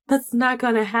 that's not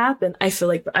gonna happen. I feel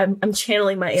like I'm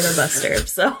channeling my inner Buster.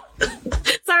 So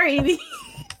sorry, Amy.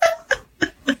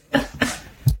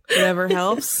 Whatever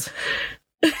helps.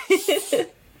 Do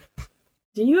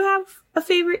you have a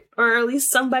favorite, or at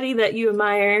least somebody that you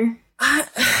admire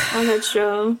on that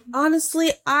show?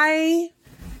 Honestly, I'm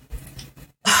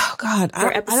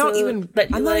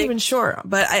not even sure,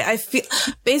 but I feel,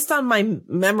 based on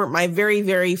my very,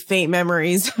 very faint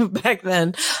memories back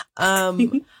then,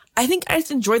 I think I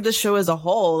just enjoyed the show as a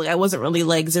whole. I wasn't really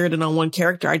zeroed in on one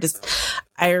character.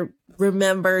 I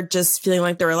remember just feeling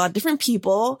like there were a lot of different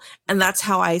people, and that's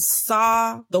how I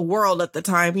saw the world at the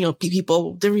time. Different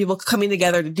people coming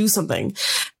together to do something.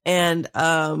 And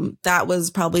that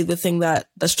was probably the thing that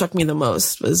struck me the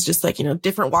most, was just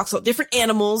different walks, different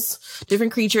animals,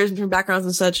 different creatures, different backgrounds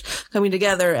and such coming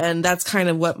together. And that's kind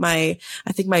of what I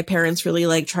think my parents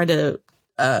really tried to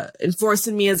enforce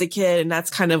in me as a kid. And that's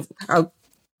kind of how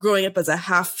growing up as a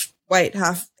half white,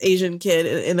 half Asian kid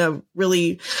in a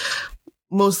really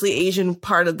mostly Asian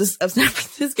part of San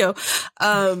Francisco.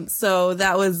 So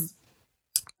that was,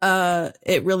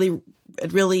 it really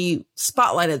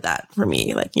spotlighted that for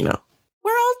me. We're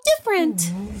all different.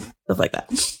 Stuff like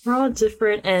that. We're all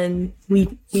different, and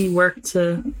we work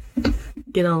to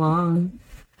get along.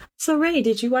 So Ray,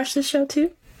 did you watch the show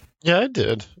too? Yeah, I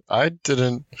did. I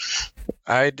didn't.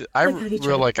 I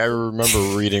feel like I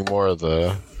remember reading more of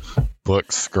the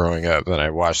books growing up than I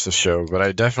watched the show, but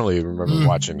I definitely remember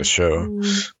watching the show.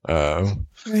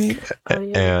 Right.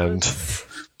 And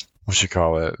what you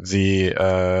call it?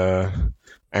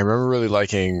 I remember really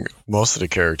liking most of the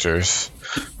characters.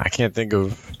 I can't think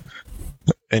of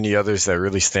any others that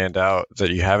really stand out that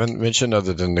you haven't mentioned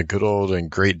other than the good old and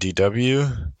great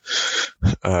DW.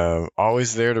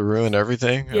 Always there to ruin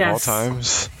everything at all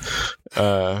times.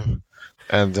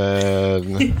 And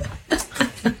then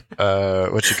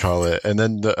what you call it? And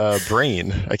then the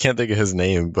Brain. I can't think of his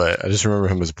name, but I just remember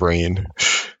him as Brain.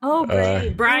 Oh,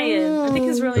 Brian. I think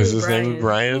his real name Is is his Brian. name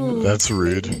Brian? That's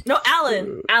rude. No,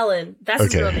 Alan. Alan. That's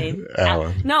his Okay, real name.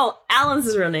 Alan. No, Alan's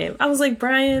his real name. I was like,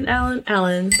 Brian,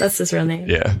 Alan. That's his real name.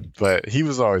 Yeah, but he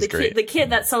was always great. The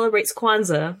kid that celebrates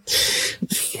Kwanzaa.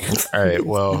 All right,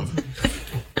 well,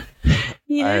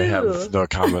 You. I have no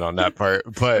comment on that part,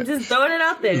 but Just throwing it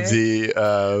out there. the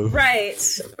Right.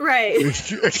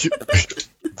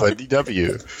 but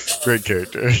DW, great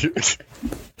character.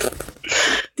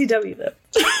 DW though.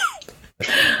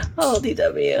 Oh,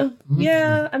 DW.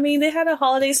 Yeah, I mean, they had a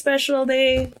holiday special.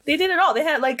 They did it all. They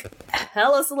had like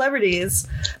hella celebrities.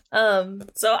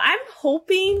 So I'm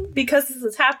hoping because this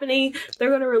is happening, they're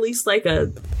going to release like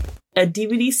a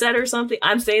DVD set or something.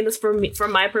 I'm saying this for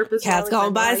my purpose. Cat's only,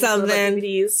 gonna buy something.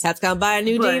 DVDs. Cat's gonna buy a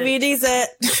new But- DVD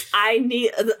set. Probably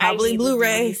I need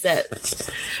Blu-ray a DVD set.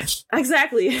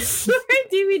 Exactly.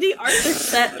 DVD Arthur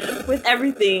set with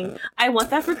everything. I want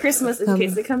that for Christmas in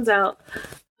case it comes out.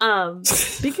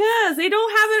 Because they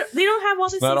don't have it. They don't have all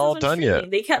this. not all done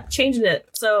yet. They kept changing it.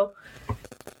 So,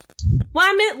 well,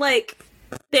 I meant like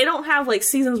they don't have like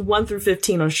seasons 1 through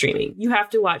 15 on streaming. You have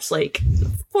to watch like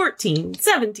 14,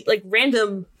 17, like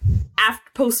random after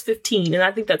post 15, and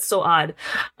I think that's so odd.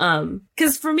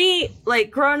 Because for me,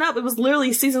 like growing up, it was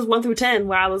literally seasons 1 through 10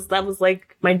 where that was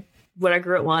like what I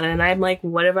grew up on, and I'm like,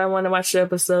 what if I want to watch the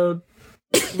episode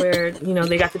where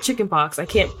they got the chicken pox? I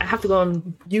have to go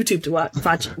on YouTube to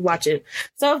watch it.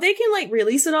 So if they can like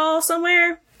release it all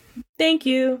somewhere, thank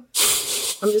you.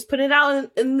 I'm just putting it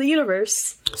out in the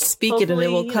universe. Speak it and it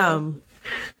will Hopefully, come.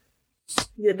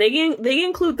 Yeah, they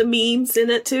include the memes in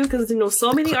it too, because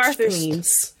so many Arthur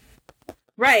memes.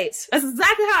 Right, that's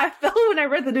exactly how I felt when I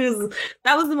read the news.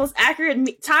 That was the most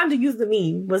accurate time to use the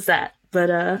meme. Was that?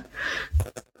 But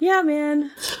yeah,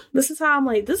 man, this is how I'm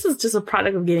like. This is just a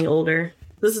product of getting older.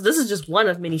 This is just one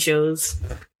of many shows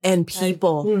And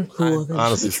people who will I'm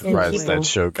honestly surprised people. that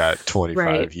show got 25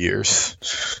 Right.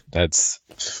 years. That's,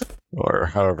 or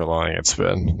however long it's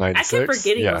been. 96? I keep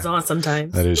forgetting yeah, it was on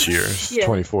sometimes. that is years. Yeah.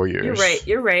 24 years.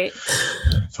 You're right.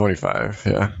 25,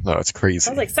 yeah. No, it's crazy.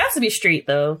 I was like Sesame Street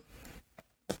though.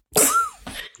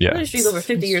 yeah. Sesame Street's over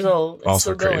 50 years old. It's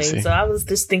Also still going. crazy. So I was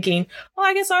just thinking, oh,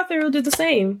 I guess Arthur will do the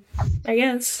same. I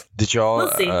guess. Did y'all,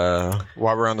 We'll see.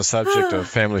 while we're on the subject of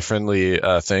family-friendly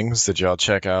things, did y'all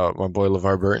check out my boy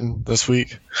LeVar Burton this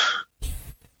week?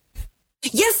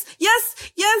 Yes.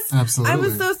 Absolutely. I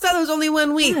was so sad. There was only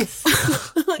 1 week.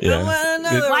 Like, Yeah. I want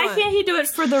another Why one. can't he do it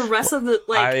for the rest of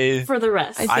the for the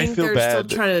rest? I I think feel they're bad.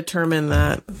 still trying to determine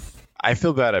that. I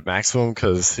feel bad at Maximum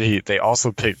because they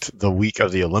also picked the week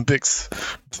of the Olympics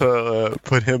to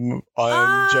put him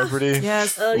on Jeopardy.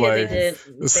 Yes. Oh yeah, like, they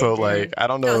did. So They like did. I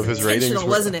don't That know was if his ratings intentional,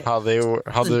 were wasn't it? how they were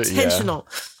It was intentional.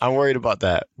 I'm worried about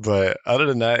that, but other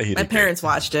than that, he My did great. parents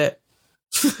watched it.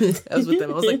 I was with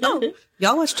them. I was like, oh,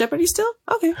 y'all watch Jeopardy still?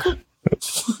 Okay, cool.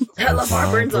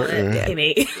 LeVar Burton's on Burton. it.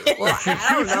 Amy. Well, I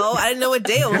don't know. I didn't know what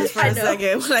day it was for I a know.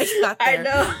 second when I got I there.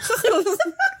 know.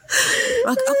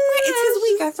 Like, oh, right, it's his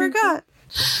week. I forgot.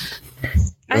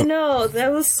 I know.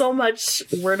 There was so much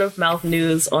word of mouth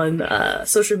news on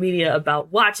social media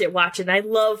about watch it. And I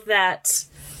love that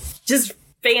just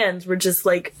fans were just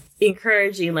like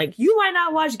encouraging, like, you might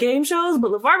not watch game shows,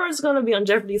 but LeVar Burton's going to be on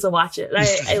Jeopardy, so watch it.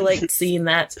 I liked seeing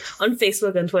that on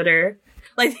Facebook and Twitter.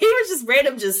 Like, they were just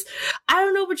random, I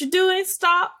don't know what you're doing.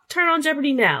 Stop. Turn on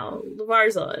Jeopardy now.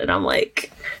 LeVar's on. And I'm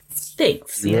like,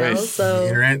 thanks, you Right. know? the So,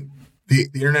 internet, the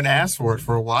internet asked for it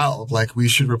for a while. Like, we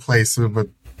should replace him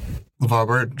with LeVar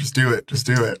Burton. Just do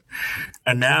it.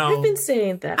 And now, I've been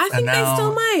saying that. I think and they now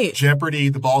still might. Jeopardy,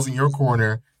 the ball's in your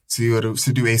corner to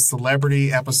do a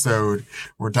celebrity episode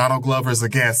where Donald Glover's a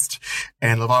guest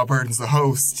and LeVar Burton's the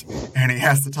host, and he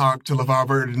has to talk to LeVar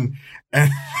Burton. And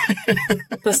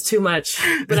That's too much.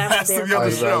 But I Has was to there be on for the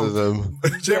I'd it. show. rather them.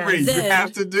 Jeopardy, you then-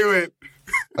 have to do it.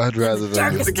 I'd rather them.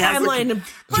 Darkest the cast of- timeline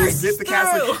to Just get the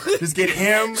cast. through. Just get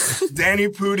him, Danny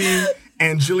Pudi,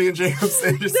 and Julian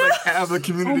Jacobson. Just like have the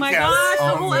community Oh my cast. gosh, the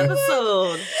on whole the-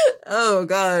 episode. Oh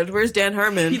God, where's Dan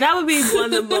Harmon? That would be one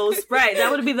of the most, right, that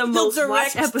would be the most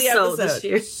watched direct the episode this episode.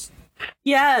 year.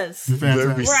 Yes.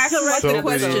 There'd be We're actually so watching many, an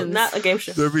episode, not a game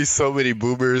show. there'd be so many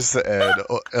boomers and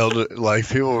elder, like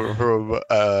people from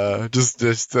just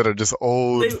that are just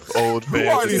old fans.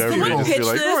 are these and everybody people? just be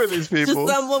like, who are these people?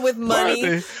 To someone with Why are money.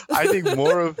 they- I think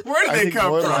more of Where did I they think come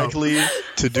more from? likely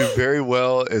to do very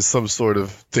well is some sort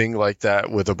of thing like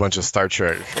that with a bunch of Star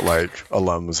Trek like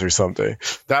alums or something.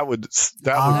 That would would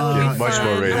get be much fun.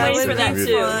 more I'm ratings. waiting than for that the too.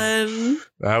 video. Fun.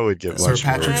 That would get Sir much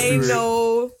more Patrick ratings. I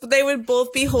know. But they would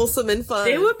both be wholesome and fun.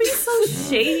 They would be so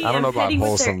shady I don't and know about petty with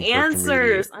wholesome their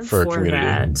answers. I'm for for community.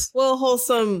 that. well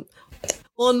wholesome.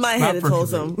 Well, in my head, it's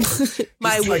perfectly. wholesome.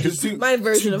 my Like my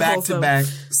version of back wholesome. to back.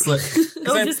 It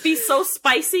would just be so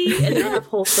spicy and then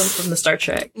wholesome from the Star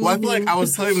Trek. Well, I feel like I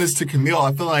was telling this to Camille.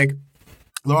 I feel like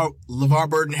LeVar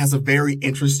Burton has a very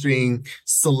interesting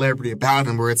celebrity about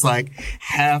him, where it's like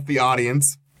half the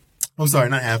audience. I'm sorry,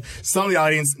 not half. Some of the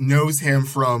audience knows him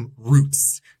from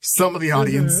Roots. Some of the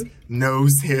audience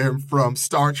knows him from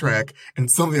Star Trek, and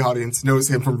some of the audience knows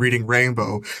him from Reading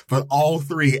Rainbow. But all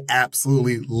three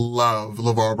absolutely love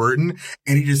LeVar Burton,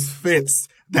 and he just fits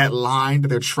that line that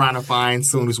they're trying to find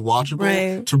someone who's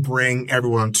watchable to bring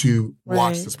everyone to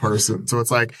watch this person. So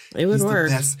it's like it would work.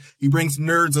 The best. He brings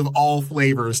nerds of all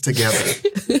flavors together.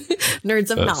 Nerds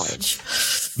of knowledge.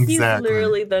 Exactly. He's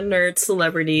literally the nerd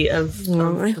celebrity of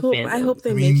I hope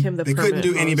they make him the They couldn't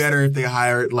do any better if they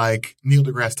hired like Neil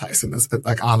deGrasse Tyson.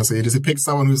 Like honestly, just pick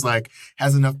someone who's like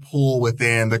has enough pull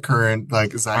within the current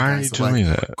like zeitgeist. Why are you doing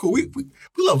that? Cool, we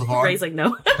love LeVar. Ray's like,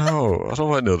 no. No, I don't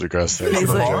want Neil deGrasse Tyson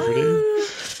on Jeopardy.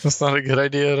 That's not a good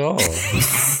idea at all.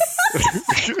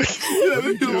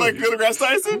 You don't like Neil deGrasse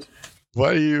Tyson?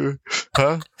 Why are you?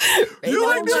 Huh? You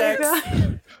like Neil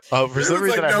deGrasse? Oh, for some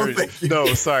reason like, I no, heard. thank you.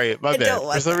 No, sorry, my bad. don't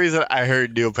like For some reason I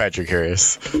heard Neil Patrick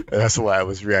Harris. And that's why I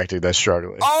was reacting that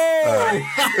strongly. Oh!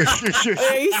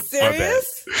 Are you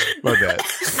serious? My bad.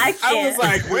 I can't. I was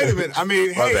like, wait a minute. I mean,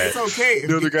 My hey, bad. it's okay.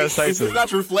 Neil If deGrasse Tyson. it's not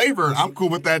your flavor, I'm cool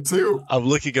with that too. I'm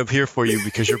looking up here for you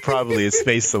because you're probably in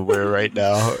space somewhere right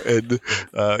now, and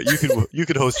you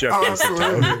can host Jeopardy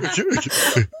sometime. Why is he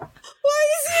in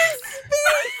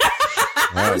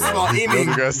First of all, Neil Amy,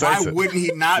 deGrasse why Tyson. wouldn't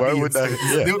he not Why be in would not- space?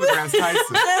 yeah. Neil deGrasse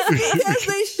Tyson. Because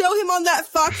they show him on that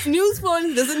Fox News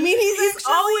one doesn't mean he's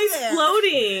actually Always there.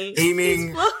 floating.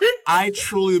 Amy, I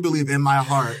truly believe in my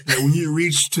heart that when you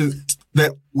reach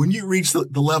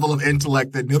the level of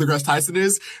intellect that Neil deGrasse Tyson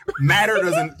is, matter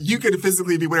doesn't. You can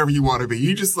physically be whatever you want to be.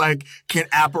 You just like can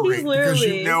apparate because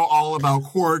you know all about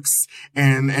quarks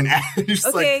and you're just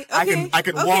Okay, like I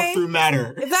can walk through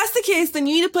matter. If that's the case, then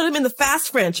you need to put him in the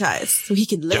Fast franchise so he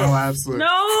can live. Oh, absolutely.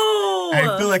 No.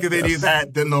 I feel like if they do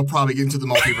that, then they'll probably get into the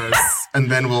multiverse,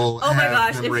 and then we'll. Oh my have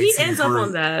gosh! them If rate he some ends up group.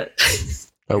 on that,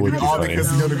 That would be all funny.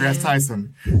 because of Neil deGrasse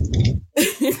Tyson.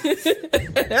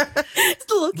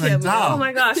 Still look Like, him. Dom, oh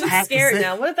my gosh, I I'm have to scared say-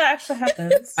 now. What if that actually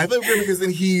happens? I think because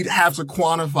then he'd have to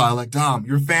quantify, like, Dom,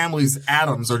 your family's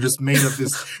atoms are just made of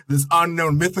this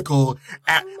unknown mythical.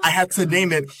 I have to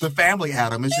name it the family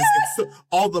atom. It's just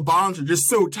all the bonds are just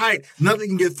so tight, nothing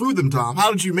can get through them. Dom,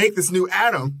 how did you make this new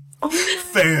atom?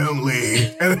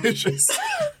 Family, and it's just,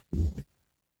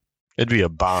 It'd be a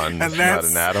bond, and not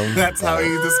an atom. That's how he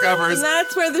discovers. And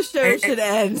that's where the show should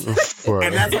end.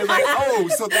 And that's why, like, oh,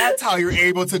 so that's how you're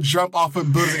able to jump off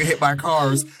of buildings and get hit by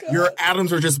cars. Your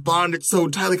atoms are just bonded so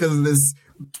tightly because of this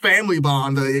family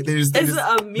bond. They just, Is it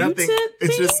a mutant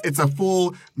It's thing? it's a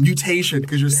full mutation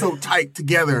because you're so tight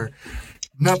together.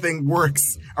 Nothing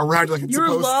works around you like it's Your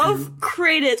supposed love to.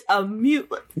 created a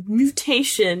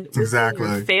mutation within Exactly.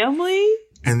 your family,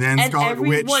 And then and Scarlet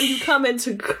Witch. everyone you come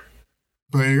into.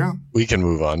 There you go. We can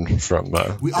move on from.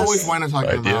 We always wind up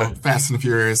talking idea. about Fast and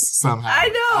Furious somehow. I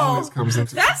know. Always comes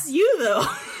into That's you though.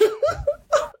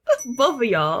 Both of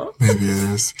y'all. Maybe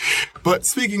it is. But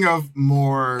speaking of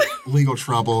more legal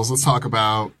troubles, let's talk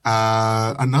about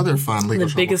another fun legal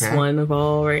The trouble. biggest Kat. one of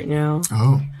all right now.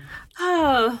 Oh.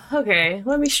 Oh, okay.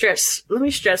 Let me stress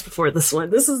before this one.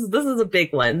 This is a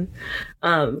big one,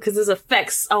 because this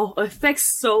affects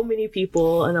so many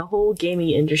people in the whole gaming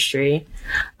industry.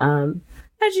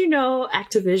 As you know,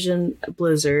 Activision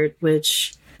Blizzard,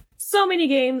 which so many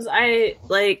games.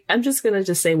 I'm just gonna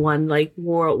say one, like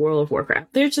World of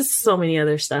Warcraft. There's just so many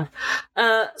other stuff.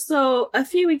 So a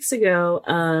few weeks ago,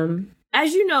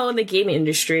 as you know, in the gaming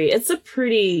industry, it's a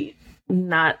pretty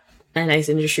not a nice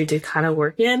industry to kind of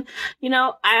work in. You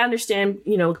know, I understand,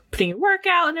 putting your work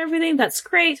out and everything, that's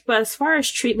great, but as far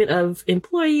as treatment of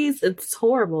employees, it's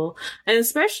horrible. And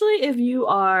especially if you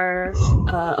are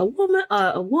a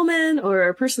woman or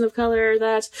a person of color,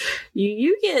 that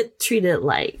you get treated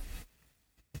like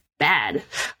bad.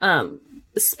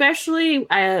 Especially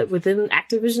within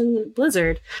Activision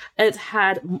Blizzard, it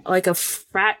had like a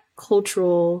frat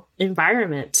cultural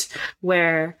environment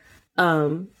where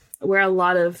a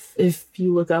lot of, if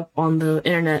you look up on the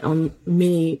internet on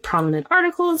many prominent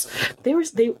articles, they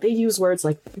use words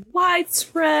like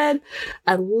widespread,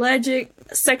 alleged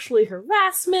sexually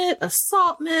harassment,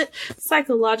 assaultment,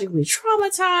 psychologically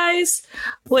traumatized,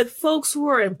 with folks who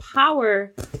are in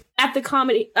power at the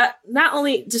company, not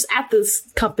only just at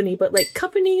this company, but like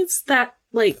companies that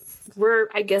like, we're,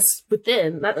 I guess,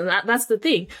 within. That's the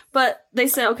thing. But they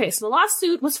said, okay, so the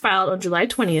lawsuit was filed on July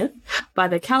 20th by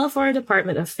the California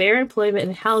Department of Fair Employment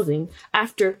and Housing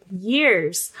after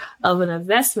years of an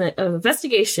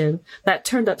investigation that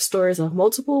turned up stories of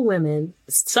multiple women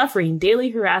suffering daily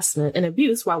harassment and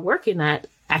abuse while working at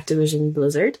Activision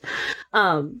Blizzard.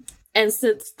 And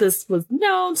since this was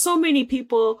known, so many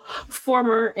people,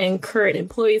 former and current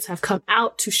employees, have come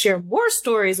out to share more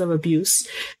stories of abuse,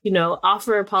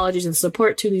 offer apologies and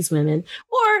support to these women,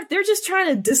 or they're just trying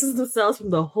to distance themselves from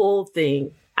the whole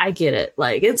thing. I get it.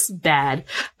 Like, it's bad.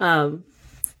 And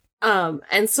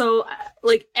so,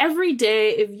 like, every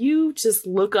day, if you just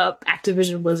look up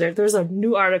Activision Blizzard, there's a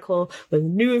new article with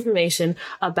new information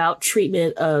about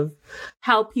treatment of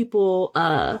how people,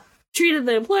 treated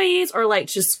the employees, or like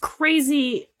just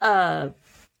crazy,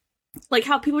 like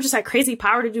how people just had crazy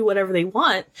power to do whatever they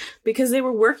want because they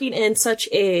were working in such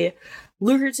a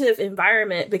lucrative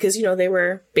environment because, they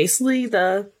were basically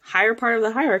the higher part of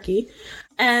the hierarchy,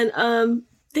 and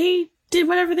they did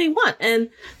whatever they want. And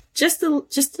just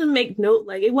to make note,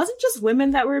 like, it wasn't just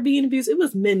women that were being abused, it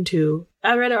was men too.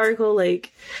 I read an article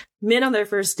like men on their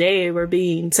first day were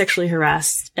being sexually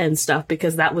harassed and stuff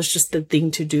because that was just the thing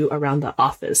to do around the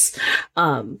office.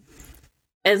 And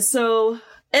so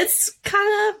it's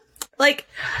kind of like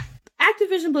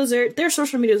Activision Blizzard, their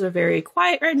social medias are very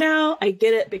quiet right now. I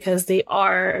get it because they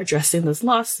are addressing this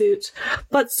lawsuit,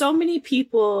 but so many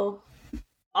people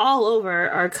all over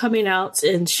are coming out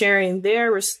and sharing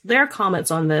their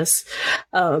comments on this,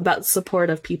 about the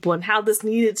support of people and how this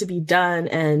needed to be done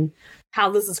and how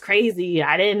this is crazy.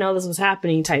 I didn't know this was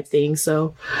happening type thing.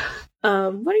 So, what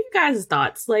are you guys'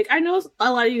 thoughts? Like, I know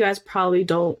a lot of you guys probably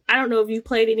don't know if you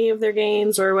played any of their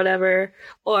games or whatever,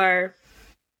 or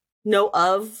know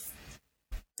of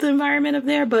the environment of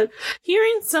there, but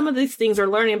hearing some of these things or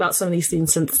learning about some of these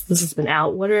things since this has been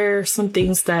out, what are some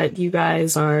things that you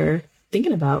guys are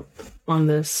thinking about on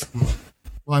this?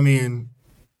 Well, I mean,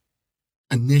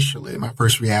 initially, my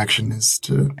first reaction is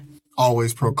to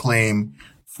always proclaim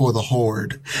for the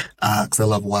Horde, because I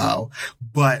love WoW.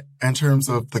 But in terms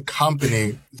of the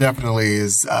company, definitely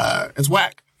is, it's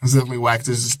whack. It's definitely whack. It's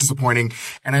just disappointing.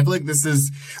 And I feel like this has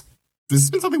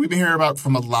been something we've been hearing about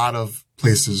from a lot of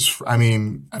places. I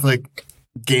mean, I feel like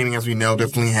gaming, as we know,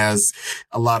 definitely has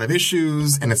a lot of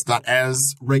issues, and it's not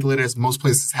as regulated as most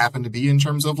places happen to be in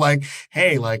terms of like,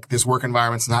 hey, like, this work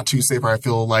environment's not too safe, or I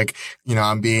feel like,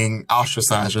 I'm being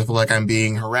ostracized, or I feel like I'm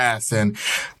being harassed. And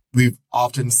we've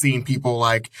often seen people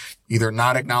like either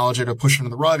not acknowledge it or push it under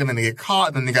the rug, and then they get caught,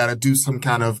 and then they got to do some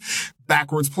kind of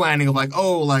backwards planning of like,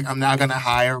 oh, like, I'm not going to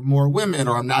hire more women,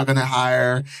 or I'm not going to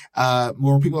hire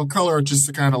more people of color, just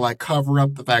to kind of like cover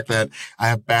up the fact that I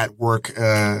have bad work.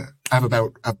 I have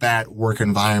about a bad work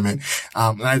environment.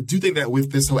 And I do think that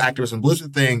with this whole Activision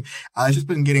Blizzard thing, it's just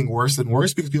been getting worse and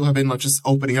worse because people have been like just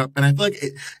opening up. And I feel like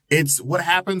it's what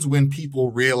happens when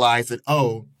people realize that,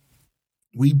 oh,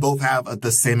 we both have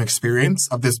the same experience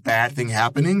of this bad thing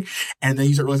happening. And then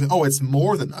you start realizing, oh, it's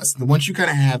more than us. And once you kind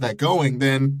of have that going,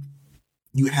 then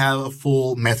you have a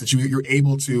full message. You're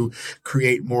able to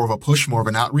create more of a push, more of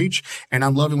an outreach. And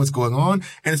I'm loving what's going on.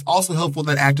 And it's also helpful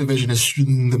that Activision is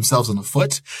shooting themselves in the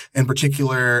foot. In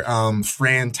particular,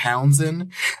 Fran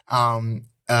Townsend,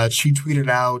 she tweeted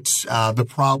out the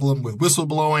problem with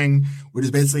whistleblowing, which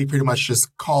is basically pretty much just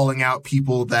calling out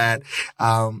people that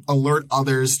alert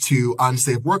others to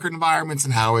unsafe work environments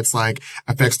and how it's like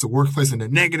affects the workplace in a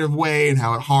negative way and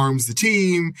how it harms the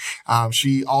team.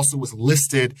 She also was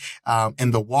listed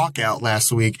in the walkout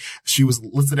last week. She was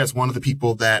listed as one of the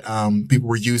people that people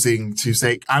were using to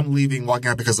say, I'm leaving, walking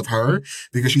out because of her,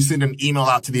 because she sent an email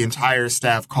out to the entire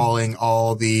staff calling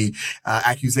all the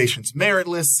accusations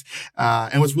meritless.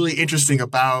 And what's really interesting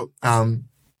about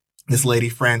this lady,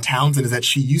 Fran Townsend, is that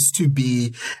she used to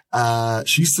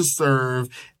serve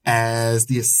as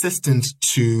the assistant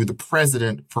to the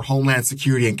president for Homeland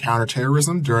Security and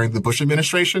Counterterrorism during the Bush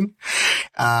administration.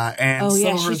 And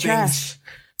some of her things,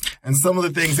 and some of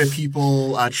the things that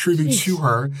people attribute to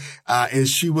her is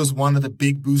she was one of the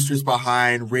big boosters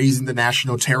behind raising the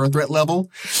national terror threat level.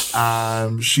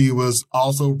 She was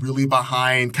also really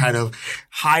behind kind of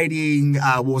hiding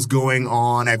what was going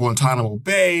on at Guantanamo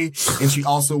Bay. And she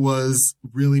also was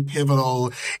really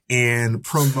pivotal in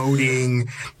promoting,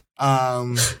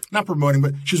 not promoting,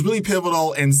 but she was really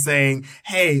pivotal in saying,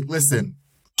 hey, listen,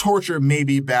 torture may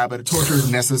be bad, but torture is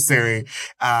necessary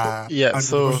under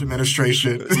the Bush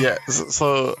administration.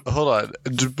 So hold on.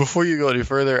 Before you go any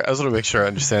further, I just want to make sure I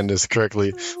understand this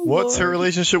correctly. What's her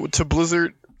relationship to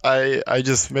Blizzard? I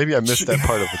just, maybe I missed that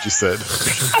part of what you said.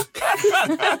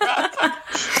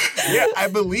 Yeah, I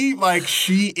believe like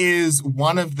she is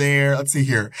one of their, let's see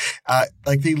here.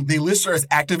 Like they list her as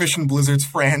Activision Blizzard's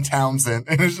Fran Townsend.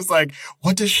 And it's just like,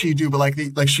 what does she do? But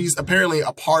like she's apparently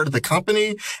a part of the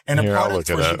company and a part of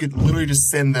it where she could literally just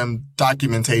send them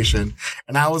documentation.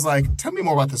 And I was like, tell me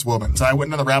more about this woman. So I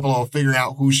went into the rabbit hole figuring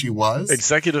out who she was.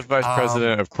 Executive Vice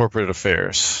President of Corporate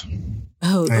Affairs.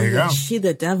 Oh, there you go. She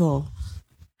the devil.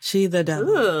 She the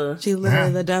devil. Ugh. She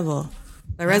literally the devil.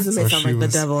 The resume sounds like the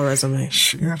devil resume.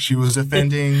 She was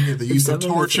defending the use of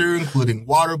torture, including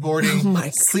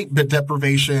waterboarding, sleep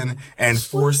deprivation, and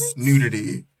forced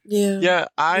nudity. Yeah. Yeah,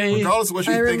 regardless of what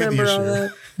you think of the issue.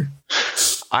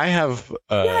 I have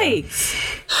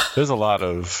Yikes. there's a lot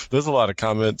of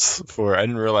comments for I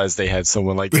didn't realize they had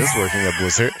someone like this working at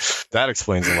Blizzard. That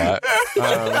explains a lot.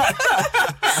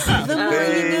 The more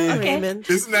you know, Raymond.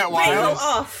 Isn't that wild? Ray,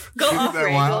 go off,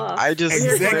 Ray, go off. I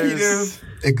just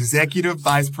executive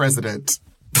vice president.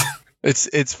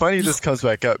 It's funny this comes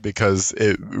back up because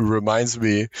it reminds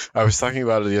me, I was talking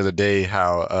about it the other day,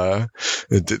 how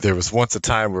there was once a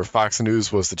time where Fox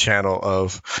News was the channel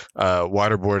of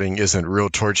waterboarding isn't real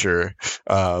torture,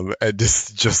 and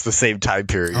this just the same time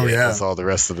period as all the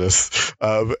rest of this.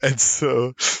 And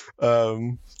so,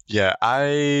 yeah,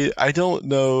 I don't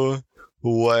know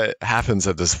what happens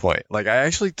at this point. Like, I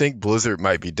actually think Blizzard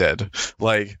might be dead.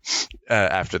 Like,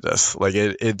 after this, like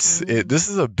this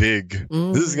is a big,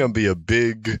 this is going to be a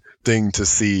big thing to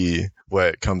see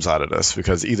what comes out of this,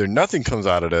 because either nothing comes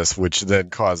out of this, which then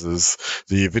causes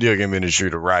the video game industry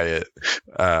to riot,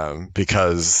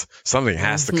 because something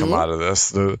has to come out of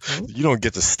this. You don't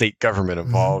get the state government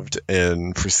involved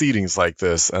in proceedings like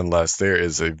this unless there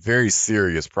is a very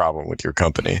serious problem with your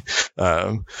company.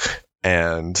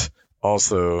 And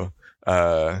also,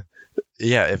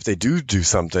 if they do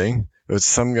something,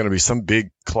 it's going to be some big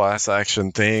class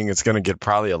action thing. It's going to get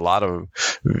probably a lot of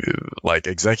like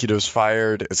executives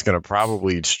fired. It's going to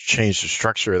probably change the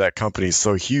structure of that company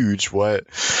so huge. What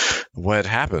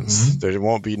happens? There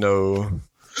will be no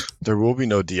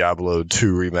Diablo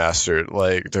 2 remastered.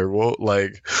 Like there will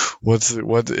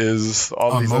what is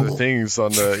all these other things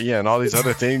on the and all these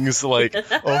other things like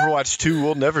Overwatch 2.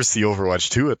 We'll never see Overwatch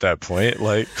 2 at that point.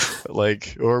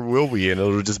 Like or will we? And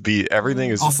it'll just be everything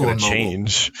is just going to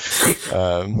change.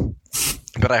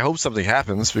 But I hope something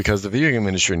happens because the video game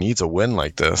industry needs a win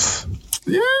like this.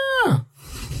 Yeah.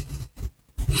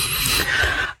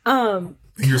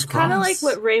 Kind of like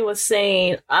what Ray was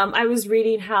saying. I was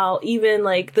reading how even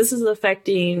like this is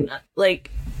affecting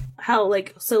like how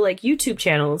like so like YouTube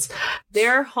channels,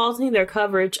 they're halting their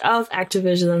coverage of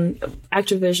Activision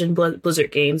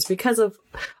Blizzard games because of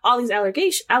all these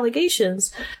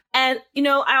allegations. And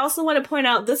I also want to point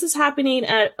out this is happening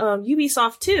at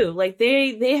Ubisoft too. Like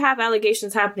they have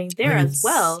allegations happening there as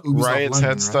well. Riot's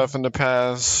had stuff in the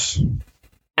past.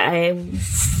 I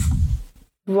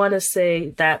want to say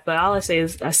that, but all I say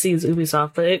is I see is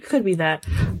Ubisoft, but it could be that.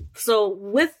 So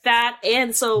with that,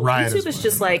 and so Riot YouTube is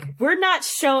just like, we're not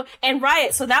showing, and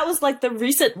Riot, so that was like the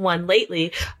recent one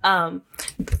lately.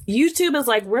 YouTube is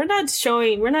like, we're not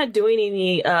doing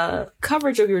any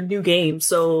coverage of your new game,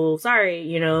 so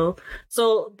sorry,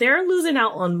 So they're losing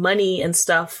out on money and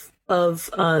stuff of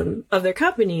their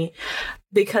company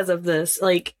because of this.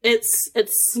 Like it's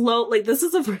slow, like this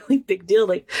is a really big deal.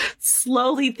 Like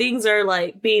slowly things are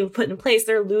like being put in place.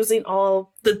 They're losing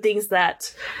all the things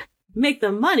that make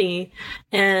them money.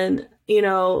 And I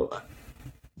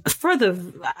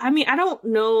don't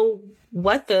know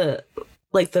what the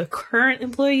current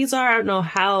employees are. I don't know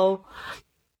how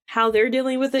they're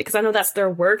dealing with it, because I know that's their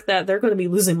work that they're going to be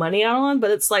losing money out on.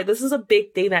 But it's like, this is a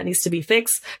big thing that needs to be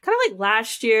fixed. Kind of like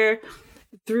last year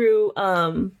through,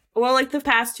 like the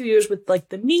past 2 years with like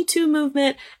the Me Too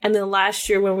movement. And then last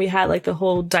year when we had like the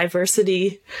whole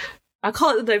diversity, I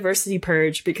call it the diversity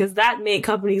purge, because that made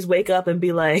companies wake up and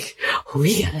be like,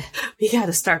 we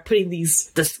gotta start putting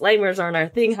these disclaimers on our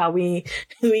thing, how we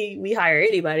hire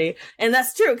anybody. And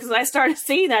that's true, because I started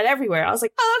seeing that everywhere. I was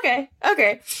like, oh,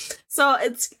 okay. So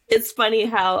it's funny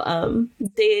how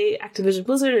Activision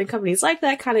Blizzard and companies like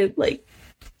that kind of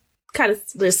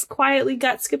just quietly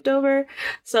got skipped over.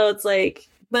 So it's like,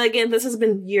 but again, this has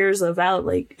been years of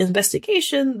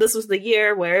investigation. This was the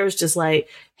year where it was just like,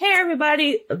 hey,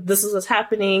 everybody, this is what's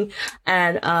happening.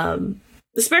 And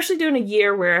especially during a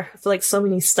year where I feel like so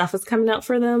many stuff is coming out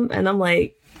for them. And I'm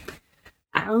like,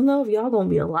 I don't know if y'all gonna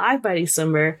be alive by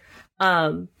December.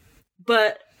 But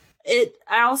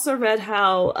I also read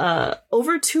how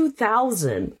over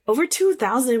 2,000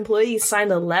 employees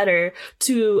signed a letter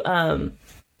to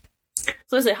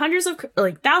so is it hundreds of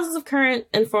thousands of current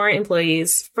and foreign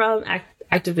employees from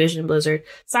Activision Blizzard,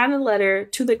 signed a letter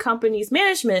to the company's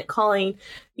management calling,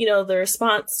 the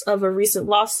response of a recent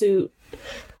lawsuit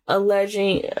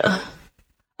alleging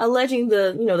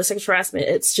the sexual harassment.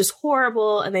 It's just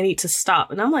horrible and they need to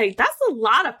stop. And I'm like, that's a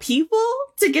lot of people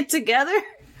to get together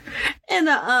and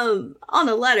on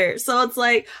a letter. So it's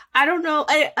like, I don't know.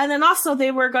 And then also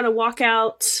they were going to walk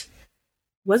out.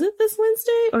 Was it this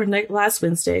Wednesday or last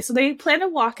Wednesday? So they planned to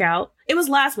walk out. It was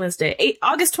last Wednesday,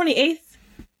 August 28th.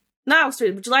 No, it was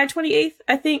July 28th,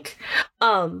 I think.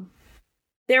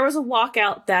 There was a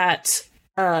walkout that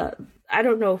I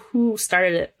don't know who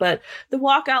started it, but the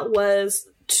walkout was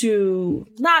to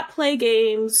not play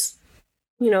games,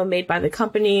 made by the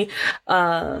company,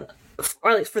 or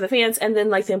like for the fans, and then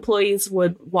like the employees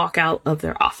would walk out of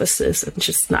their offices and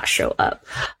just not show up.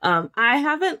 I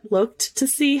haven't looked to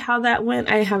see how that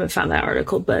went. I haven't found that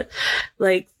article, but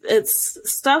like it's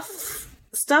stuff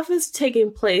is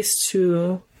taking place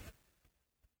to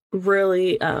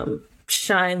really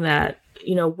shine that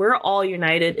we're all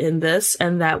united in this,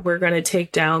 and that we're going to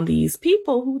take down these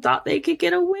people who thought they could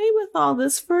get away with all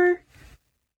this for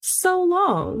so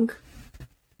long.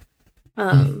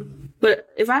 But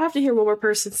if I have to hear one more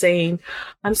person saying,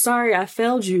 "I'm sorry, I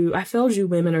failed you,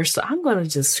 women," or so, I'm going to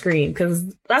just scream,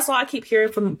 because that's all I keep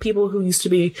hearing from people who used to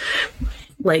be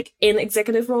like in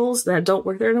executive roles that don't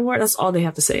work there anymore. That's all they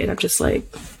have to say, and I'm just like,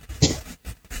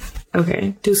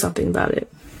 okay, do something about it.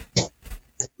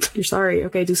 You're sorry.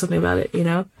 Okay, do something about it,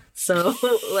 So,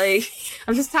 like,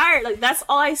 I'm just tired. Like, that's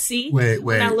all I see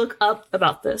when I look up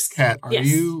about this. Kat, are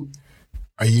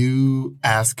you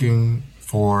asking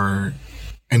for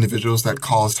individuals that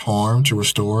caused harm to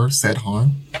restore said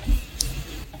harm?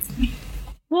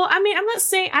 Well, I mean, I'm not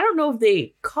saying, I don't know if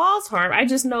they cause harm. I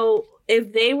just know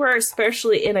if they were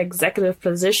especially in executive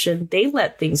position, they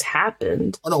let things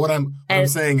happen. Oh, no, what I'm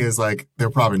saying is, like, they're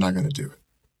probably not going to do it.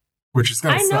 Which is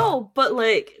kind of I know, but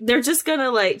like they're just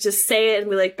gonna like just say it and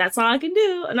be like, "That's all I can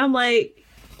do," and I'm like,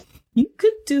 "You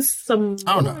could do some."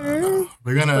 Oh no!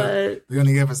 They're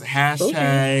gonna give us a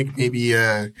hashtag,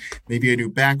 okay. maybe a new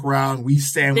background. We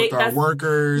stand with our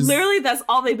workers. Literally, that's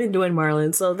all they've been doing,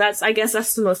 Marlon. So I guess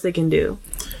that's the most they can do.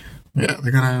 Yeah,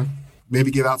 they're gonna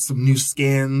maybe give out some new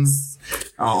skins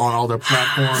on all their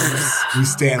platforms. We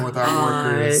stand with our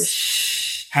workers.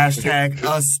 Hashtag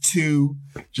us too.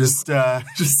 Just a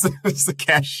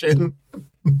cash in.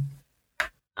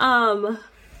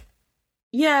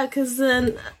 Yeah, because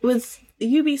then with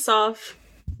Ubisoft,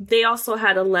 they also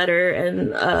had a letter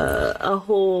and a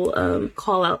whole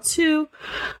call out too.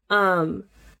 And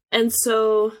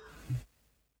so,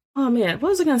 oh man,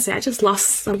 what was I gonna say? I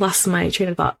lost my train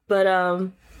of thought.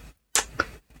 But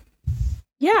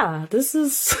yeah, this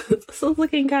is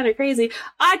looking kind of crazy.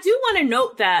 I do want to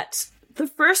note that the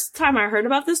first time I heard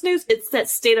about this news, it's that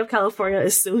state of California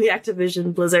is suing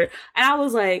Activision Blizzard. And I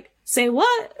was like, say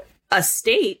what? A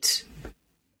state?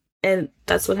 And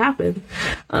that's what happened.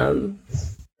 Because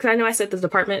I know I said the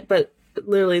department, but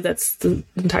literally that's the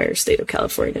entire state of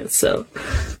California. So,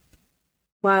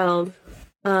 wild.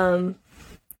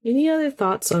 Any other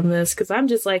thoughts on this? Because I'm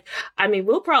just like, I mean,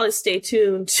 we'll probably stay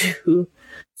tuned to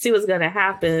see what's going to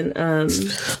happen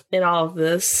in all of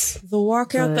this. The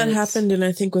walkout that happened in,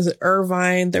 I think, was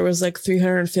Irvine. There was like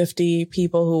 350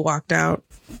 people who walked out.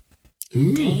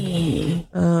 Dang.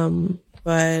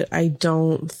 But I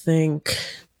don't think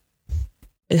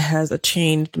it has a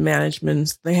changed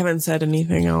management. They haven't said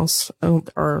anything else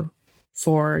or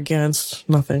for, against,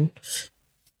 nothing.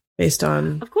 Based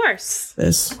on, of course,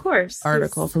 this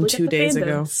article from 2 days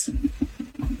ago.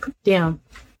 Damn.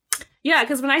 Yeah,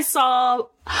 because when I saw,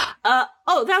 that's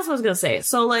what I was gonna say.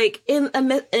 So, like,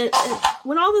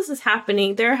 when all this is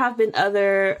happening, there have been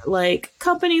other like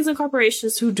companies and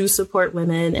corporations who do support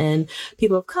women and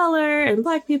people of color and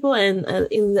Black people and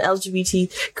in the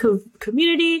LGBT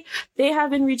community. They have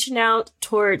been reaching out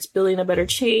towards building a better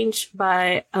change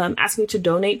by asking to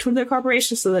donate to their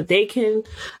corporations so that they can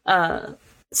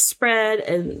spread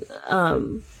and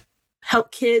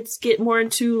help kids get more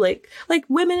into like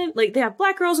women, like they have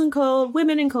Black Girls in Code,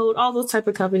 Women in Code, all those type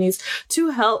of companies to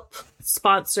help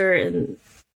sponsor and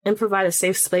provide a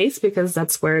safe space, because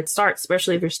that's where it starts.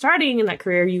 Especially if you're starting in that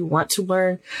career, you want to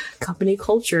learn company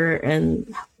culture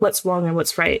and what's wrong and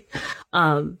what's right.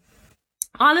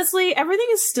 Honestly, everything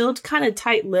is still kind of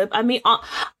tight-lipped. I mean,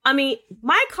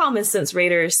 my common sense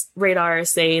radar is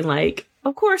saying like,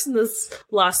 of course, in this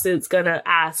lawsuit's gonna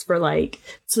ask for like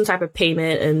some type of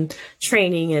payment and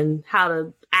training and how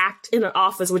to act in an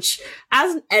office, which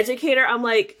as an educator, I'm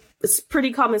like, it's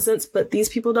pretty common sense, but these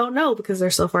people don't know because they're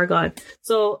so far gone.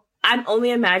 So I'm only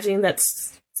imagining that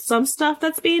some stuff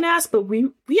that's being asked, but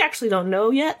we actually don't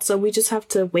know yet. So we just have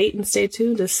to wait and stay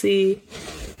tuned to see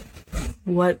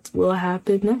what will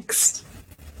happen next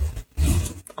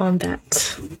on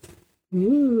that.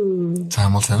 Ooh.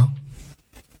 Time will tell.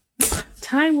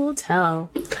 Time will tell.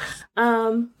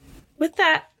 With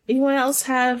that, anyone else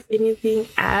have anything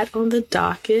add on the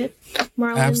docket?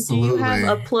 Marlon, Absolutely. do you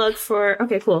have a plug for...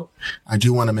 Okay, cool. I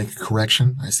do want to make a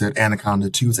correction. I said Anaconda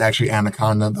 2 is actually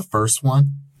Anaconda, the first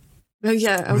one. Oh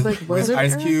yeah, I was like, was it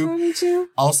Ice Cube. Anaconda too?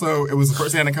 Also, it was the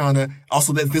first Anaconda.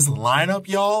 Also, this lineup,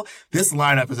 y'all, this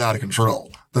lineup is out of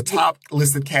control. The top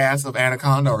listed cast of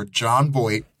Anaconda are John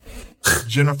Boyd,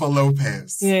 Jennifer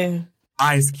Lopez, Yeah.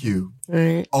 Ice Cube,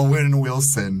 Right. Owen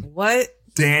Wilson, What?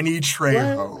 Danny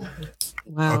Trejo,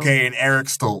 Wow. okay, and Eric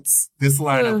Stoltz. This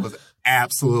lineup was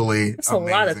absolutely That's amazing.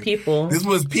 a lot of people. This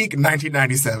was peak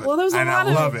 1997. Well, there's a and lot I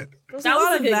of- love it. There's That a was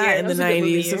lot a of good that year. in That the was a good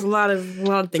movie 90s. There's a lot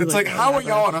of things. It's like, that how are happened.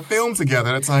 y'all on a film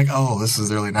together? It's like, oh, this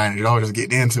is early 90s. Y'all just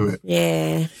getting into it.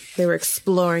 Yeah, they were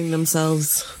exploring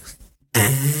themselves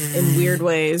in weird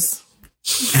ways.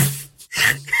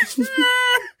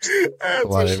 A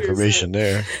lot of information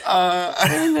there.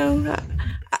 I know.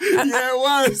 Yeah, it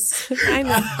was. I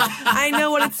know. I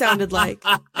know what it sounded like.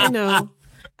 I know.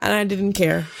 And I didn't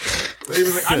care. He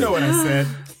was like, I know what I said.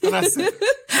 And I said,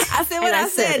 I said what And I I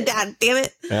said said, it. God damn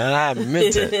it. And I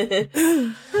meant it.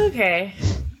 Okay.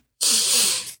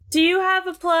 Do you have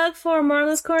a plug for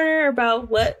Marla's Corner about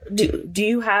what do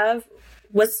you have?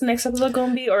 What's the next episode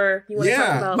going to be, or you want to Yeah.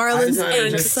 talk about Marlon's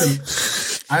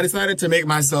I decided to make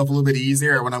myself a little bit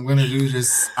easier. What I'm going to do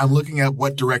is I'm looking at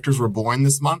what directors were born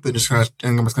this month and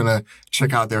I'm just going to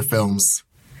check out their films.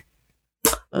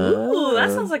 Ooh,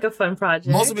 that sounds like a fun project.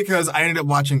 Mostly because I ended up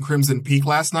watching Crimson Peak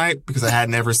last night because I had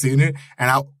never seen it.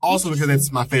 And also because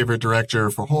it's my favorite director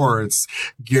for horror. It's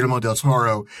Guillermo del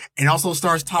Toro. And it also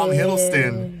stars Tom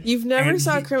Hiddleston. You've never And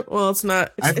saw he- well, it's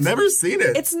not. I've never seen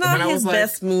it. It's And not then I his was like,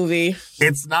 best movie.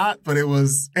 It's not, but it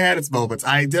had its moments.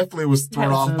 I definitely was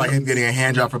thrown Had off its by him getting a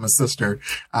hand job from his sister.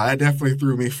 That definitely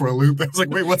threw me for a loop. I was like,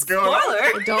 wait, what's going on?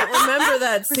 Spoiler. Don't remember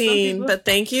that scene, people. but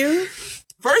thank you.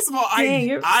 First of all, Dang,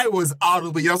 you're- I was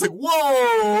audibly, I was like,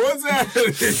 whoa, what's happening?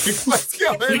 What's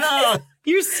going on?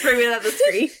 You're screaming at the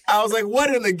screen. I was like,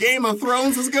 what in the Game of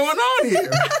Thrones is going on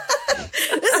here?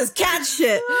 This is cat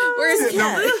shit. Where's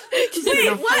cat?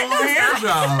 The full hand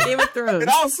job. Game of Thrones. It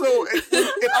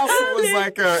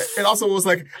also was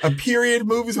like a period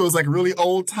movie, so it was like really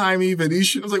old timey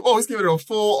Venetian. I was like, oh, he's giving it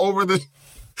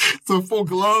a full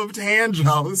gloved hand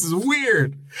job. This is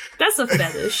weird. That's a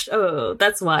fetish. Oh,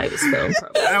 that's why it was filmed.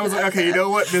 Probably. And I was like, okay, you know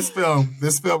what? This film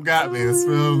got me. This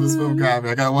film got me.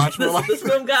 I gotta watch more. This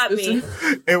film got me.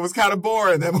 It was kind of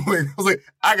boring that movie. I was like,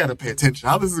 I gotta pay attention.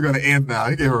 How this is gonna end now?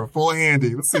 He gave her a full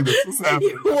handy. Let's see this. What's happening?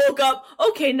 You woke up.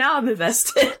 Okay, now I'm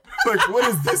invested. Like, what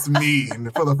does this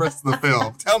mean for the rest of the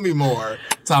film? Tell me more,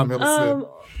 Tom Hiddleston.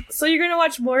 So you're gonna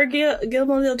watch more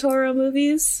Guillermo del Toro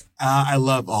movies? I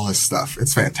love all his stuff.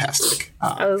 It's fantastic.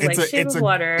 I was like, Shape of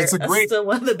Water. It's a great. Still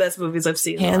one of the best movies I've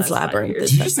seen. in the Pan's last 5 Labyrinth. years.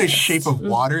 Did you just say Shape of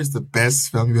Water is the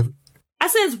best film you've ever? I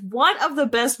said it's one of the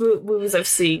best movies I've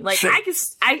seen. Like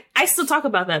I still talk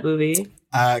about that movie.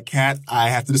 Kat, I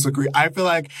have to disagree. I feel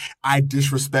like I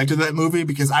disrespected that movie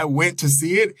because I went to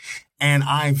see it and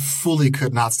I fully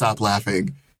could not stop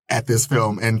laughing at this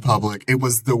film in public. It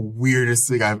was the weirdest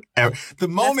thing I've ever. The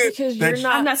moment because that you're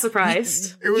not- I'm not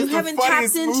surprised. it was You the haven't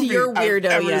funniest tapped into movie your I've weirdo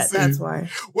ever yet. seen. That's why.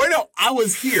 Well, no, I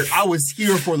was here. I was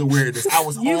here for the weirdness. I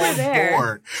was You were on there.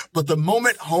 board. But the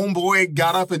moment Homeboy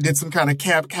got up and did some kind of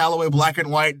Cab Calloway black and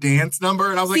white dance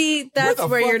number, and I was like, See, that's where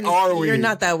where the fuck are we? you're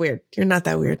not that weird. You're not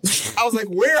that weird. I was like,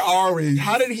 where are we?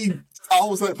 How did he all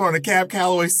of a sudden put on a Cab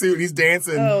Calloway suit? He's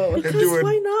dancing and Because doing.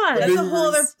 why not? That's a fingers. whole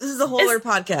other. This is a whole other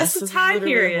podcast. it's a This is time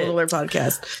literally period. A whole other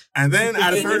podcast. And then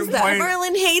at a Thing certain is that point,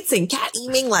 Merlin hates and Kat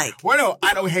Eaming like. well, no,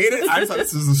 I don't hate it. I just thought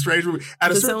this is a strange movie.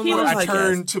 At a It's certain its own point, I podcast.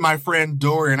 turned to my friend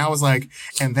Dory and I was like,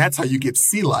 and that's how you get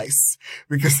sea lice.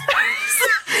 Because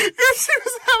she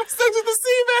was having sex with the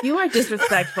sea man. You are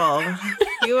disrespectful.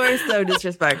 You are so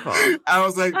disrespectful. I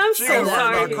was like, I'm she so ain't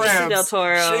got to worry sorry, about crabs. Mr. Del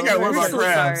Toro. She ain't got to worry We're about so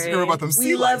crabs. sorry. She worry about them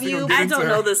sea love lice. They you. gonna get I into don't her.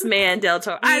 know this man, Del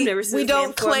Toro. I've never seen We this man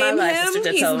don't before in claim my life, Mr. him.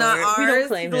 Del He's Toro. not We ours. don't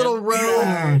claim Little him. rogue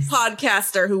Yes.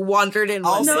 podcaster who wandered in.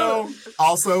 one day.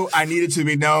 Also, I needed to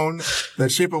be known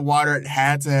that Shape of Water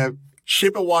had to have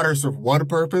Shape of Water served one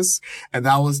purpose, and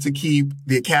that was to keep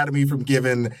the Academy from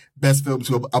giving Best Film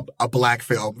to a black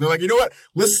film. They're like, you know what?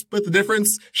 Let's split the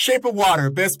difference. Shape of Water,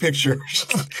 Best Picture.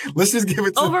 Let's just give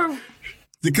it to Over.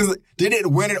 because did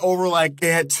it win it over like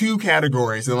it had 2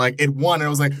 categories and like it won and it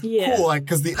was like Yeah. cool like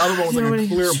because the other one was like a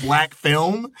clear black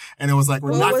film and it was like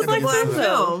we're What not was gonna the get black to that.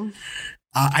 film?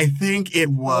 I think it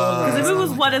was. Because if it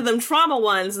was one of them trauma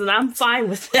ones, then I'm fine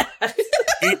with that.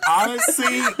 It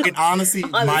honestly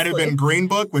might have been Green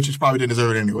Book, which it probably didn't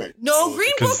deserve it anyway. No,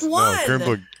 Green Book won.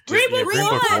 No, Green Book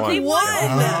won. They won.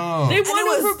 Oh. They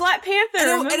won over Black Panther.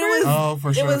 And it was,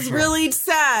 for sure. It was really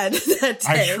sad that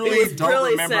day. I truly don't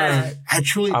really remember. sad. I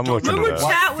truly I'm don't looking remember it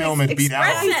up. what film it beat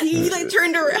out. He like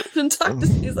turned around and talked to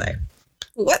me. He's like,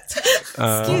 what? Excuse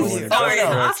you. Sorry, the Director.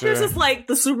 Oscars is like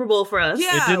the Super Bowl for us.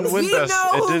 Yeah, It didn't win we best- know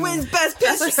it who didn't- wins Best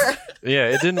Picture. Yeah,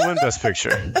 it didn't win Best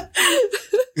Picture.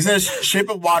 It says Shape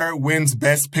of Water wins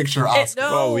Best Picture Oscar. No.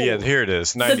 Oh, yeah, here it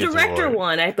is. The 90th director award.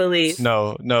 won, I believe.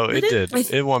 No, it did.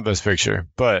 It won Best Picture.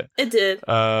 But It did.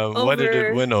 what did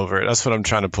it win over? That's what I'm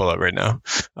trying to pull up right now.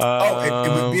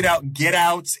 It would beat out Get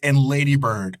Out and Lady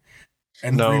Bird.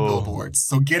 And No. 3 Billboards.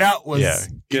 So Get Out was. Yeah,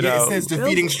 Get Out- It says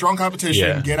defeating strong competition.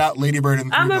 Yeah. Get Out, Lady Bird,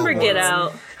 and 3 I remember Billboards. Get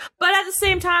Out. But at the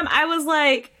same time, I was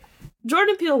like,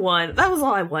 Jordan Peele won. That was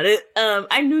all I wanted.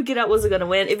 I knew Get Out wasn't going to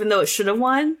win, even though it should have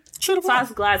won. So I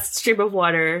was glad Shape of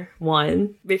Water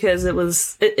won because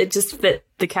it just fit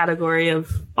the category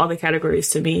of all the categories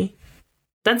to me.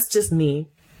 That's just me.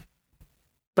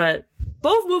 But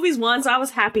both movies won, so I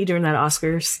was happy during that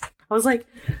Oscars. I was like,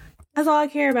 that's all I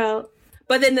care about.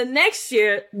 But then the next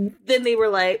year, then they were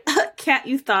like, Kat,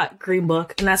 you thought Green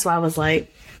Book. And that's why I was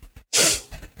like,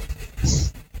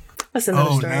 that's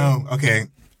another story. No. Okay.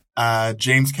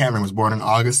 James Cameron was born in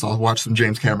August, so I'll watch some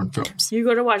James Cameron films. You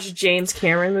go to watch James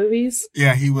Cameron movies?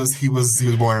 Yeah, he was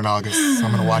born in August, so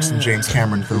I'm gonna watch some James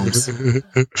Cameron films.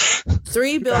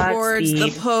 3 Billboards,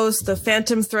 Godspeed. The Post, The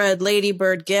Phantom Thread, Lady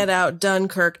Bird, Get Out,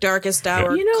 Dunkirk, Darkest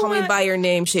Hour, You know Call Me what? By Your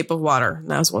Name, Shape of Water.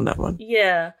 That was that one.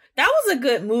 Yeah. That was a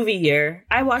good movie year.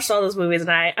 I watched all those movies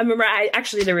and I remember I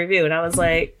actually did a review and I was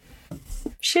like,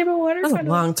 Shape of Water? That was a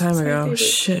long time ago.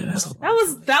 Shit.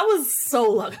 That was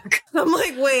so long ago. I'm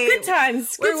like, wait. Good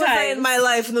times. Where Good was I times. in my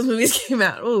life when those movies came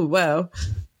out? Oh, wow.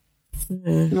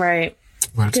 Right.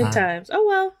 What a Good time. times. Oh,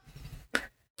 well.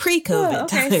 Pre-COVID Oh,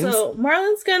 okay, times. so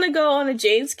Marlon's gonna go on a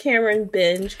James Cameron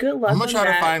binge. Good luck. I'm gonna try on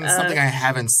to that. find something I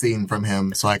haven't seen from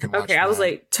him so I can watch Okay, I was that.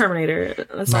 like Terminator.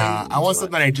 That's all Nah, you need I want to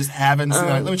something I just haven't seen.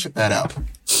 Like, let me check that out.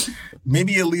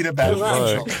 Maybe Alita Battle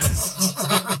Look. Angel.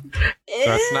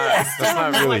 That's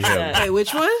not really him. Wait,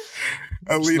 which one?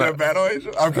 Alita not- Battle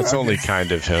Angel? Okay. That's only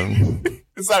kind of him.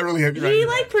 It's not really him. watch. Right? He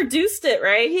like produced it,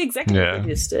 right? He executive Yeah.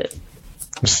 produced it.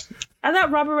 I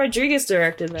thought Robert Rodriguez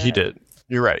directed that. He did.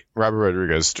 You're right. Robert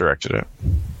Rodriguez directed it.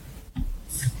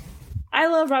 I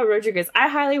love Robert Rodriguez. I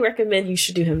highly recommend you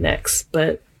should do him next.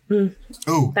 But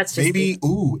Ooh, That's just maybe,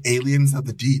 Aliens of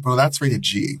the Deep. Oh, that's rated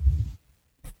G.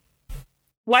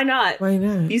 why not? Why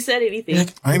not? You said anything.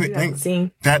 I You haven't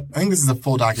seen. think this is a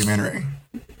full documentary.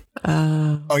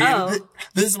 Oh, yeah. Oh.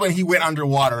 This is when he went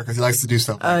underwater because he likes to do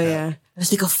stuff like that. yeah.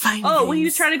 Let's go find Oh, when he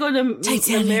was things. trying to go to the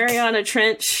Titanic. Mariana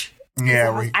Trench. Yeah,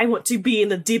 where he- I want to be in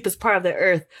the deepest part of the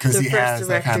earth. because The he first has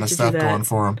that director kind of to do stuff that. going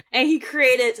for him. And he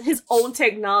created his own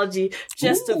technology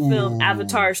just to film Ooh.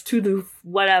 avatars to the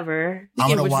whatever. I'm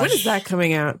gonna When watch. is that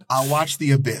coming out? I'll watch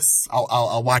The Abyss.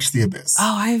 I'll watch The Abyss.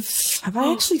 Oh, have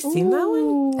I actually seen that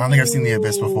one? I don't think I've seen The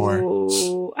Abyss before.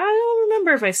 Ooh, I don't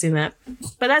remember if I've seen that,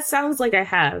 but that sounds like I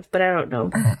have, but I don't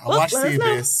know. I'll watch let The us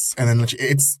know. Abyss, and then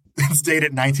it's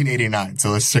dated 1989, so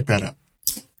let's check that out.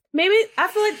 Maybe I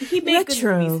feel like he made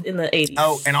Retro. good movies in the 80s.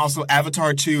 Oh, and also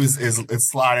Avatar 2 is it's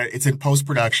slotted. It's in post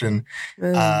production.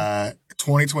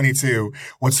 2022.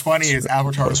 What's funny is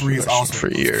Avatar 3 is also for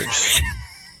years.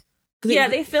 yeah,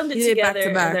 they filmed it He did back together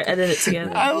to back. and they edited it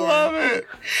together. I Yeah. love it.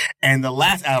 And the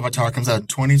last Avatar comes out in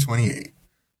 2028.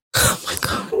 Oh my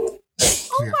god.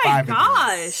 Oh my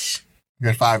gosh. We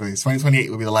got 5 of these. 2028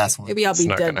 will be the last one. Maybe I'll be It's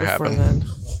not dead gonna before happen. then.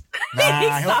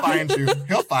 Nah, he'll Stop. find you.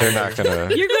 He'll find They're you. not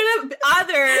gonna. You're gonna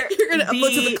either You're gonna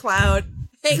upload to the cloud.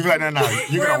 Hey, You're like, no,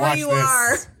 you're gonna wherever watch you this.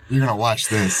 are. You're gonna watch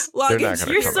this. log They're not into-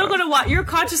 gonna You're come still out. gonna watch. Your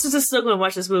consciousness is still gonna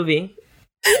watch this movie.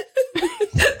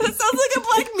 That sounds like a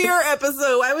Black Mirror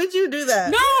episode. Why would you do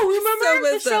that? No, remember So the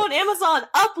messed show up. on Amazon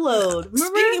Upload.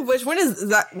 Remember? Speaking of which, when is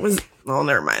that? Was well,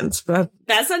 never mind. But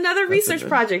That's another research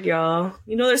project, y'all.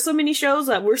 You know, there's so many shows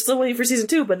that we're still waiting for season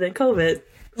 2, but then COVID.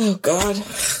 oh god.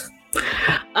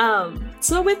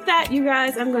 So with that, you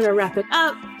guys, I'm gonna wrap it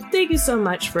up. Thank you so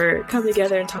much for coming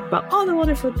together and talk about all the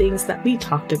wonderful things that we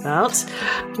talked about.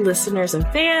 Listeners and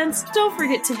fans, don't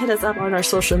forget to hit us up on our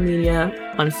social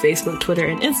media on Facebook, Twitter,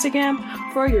 and Instagram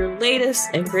for your latest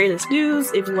and greatest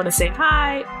news. If you want to say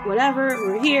hi, whatever,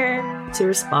 we're here to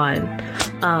respond.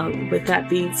 With that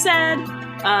being said,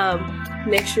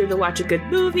 make sure to watch a good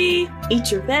movie,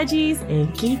 eat your veggies,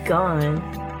 and geek on.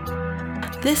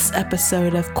 This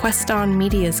episode of Quest On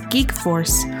Media's Geek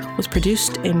Force was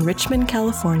produced in Richmond,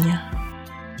 California.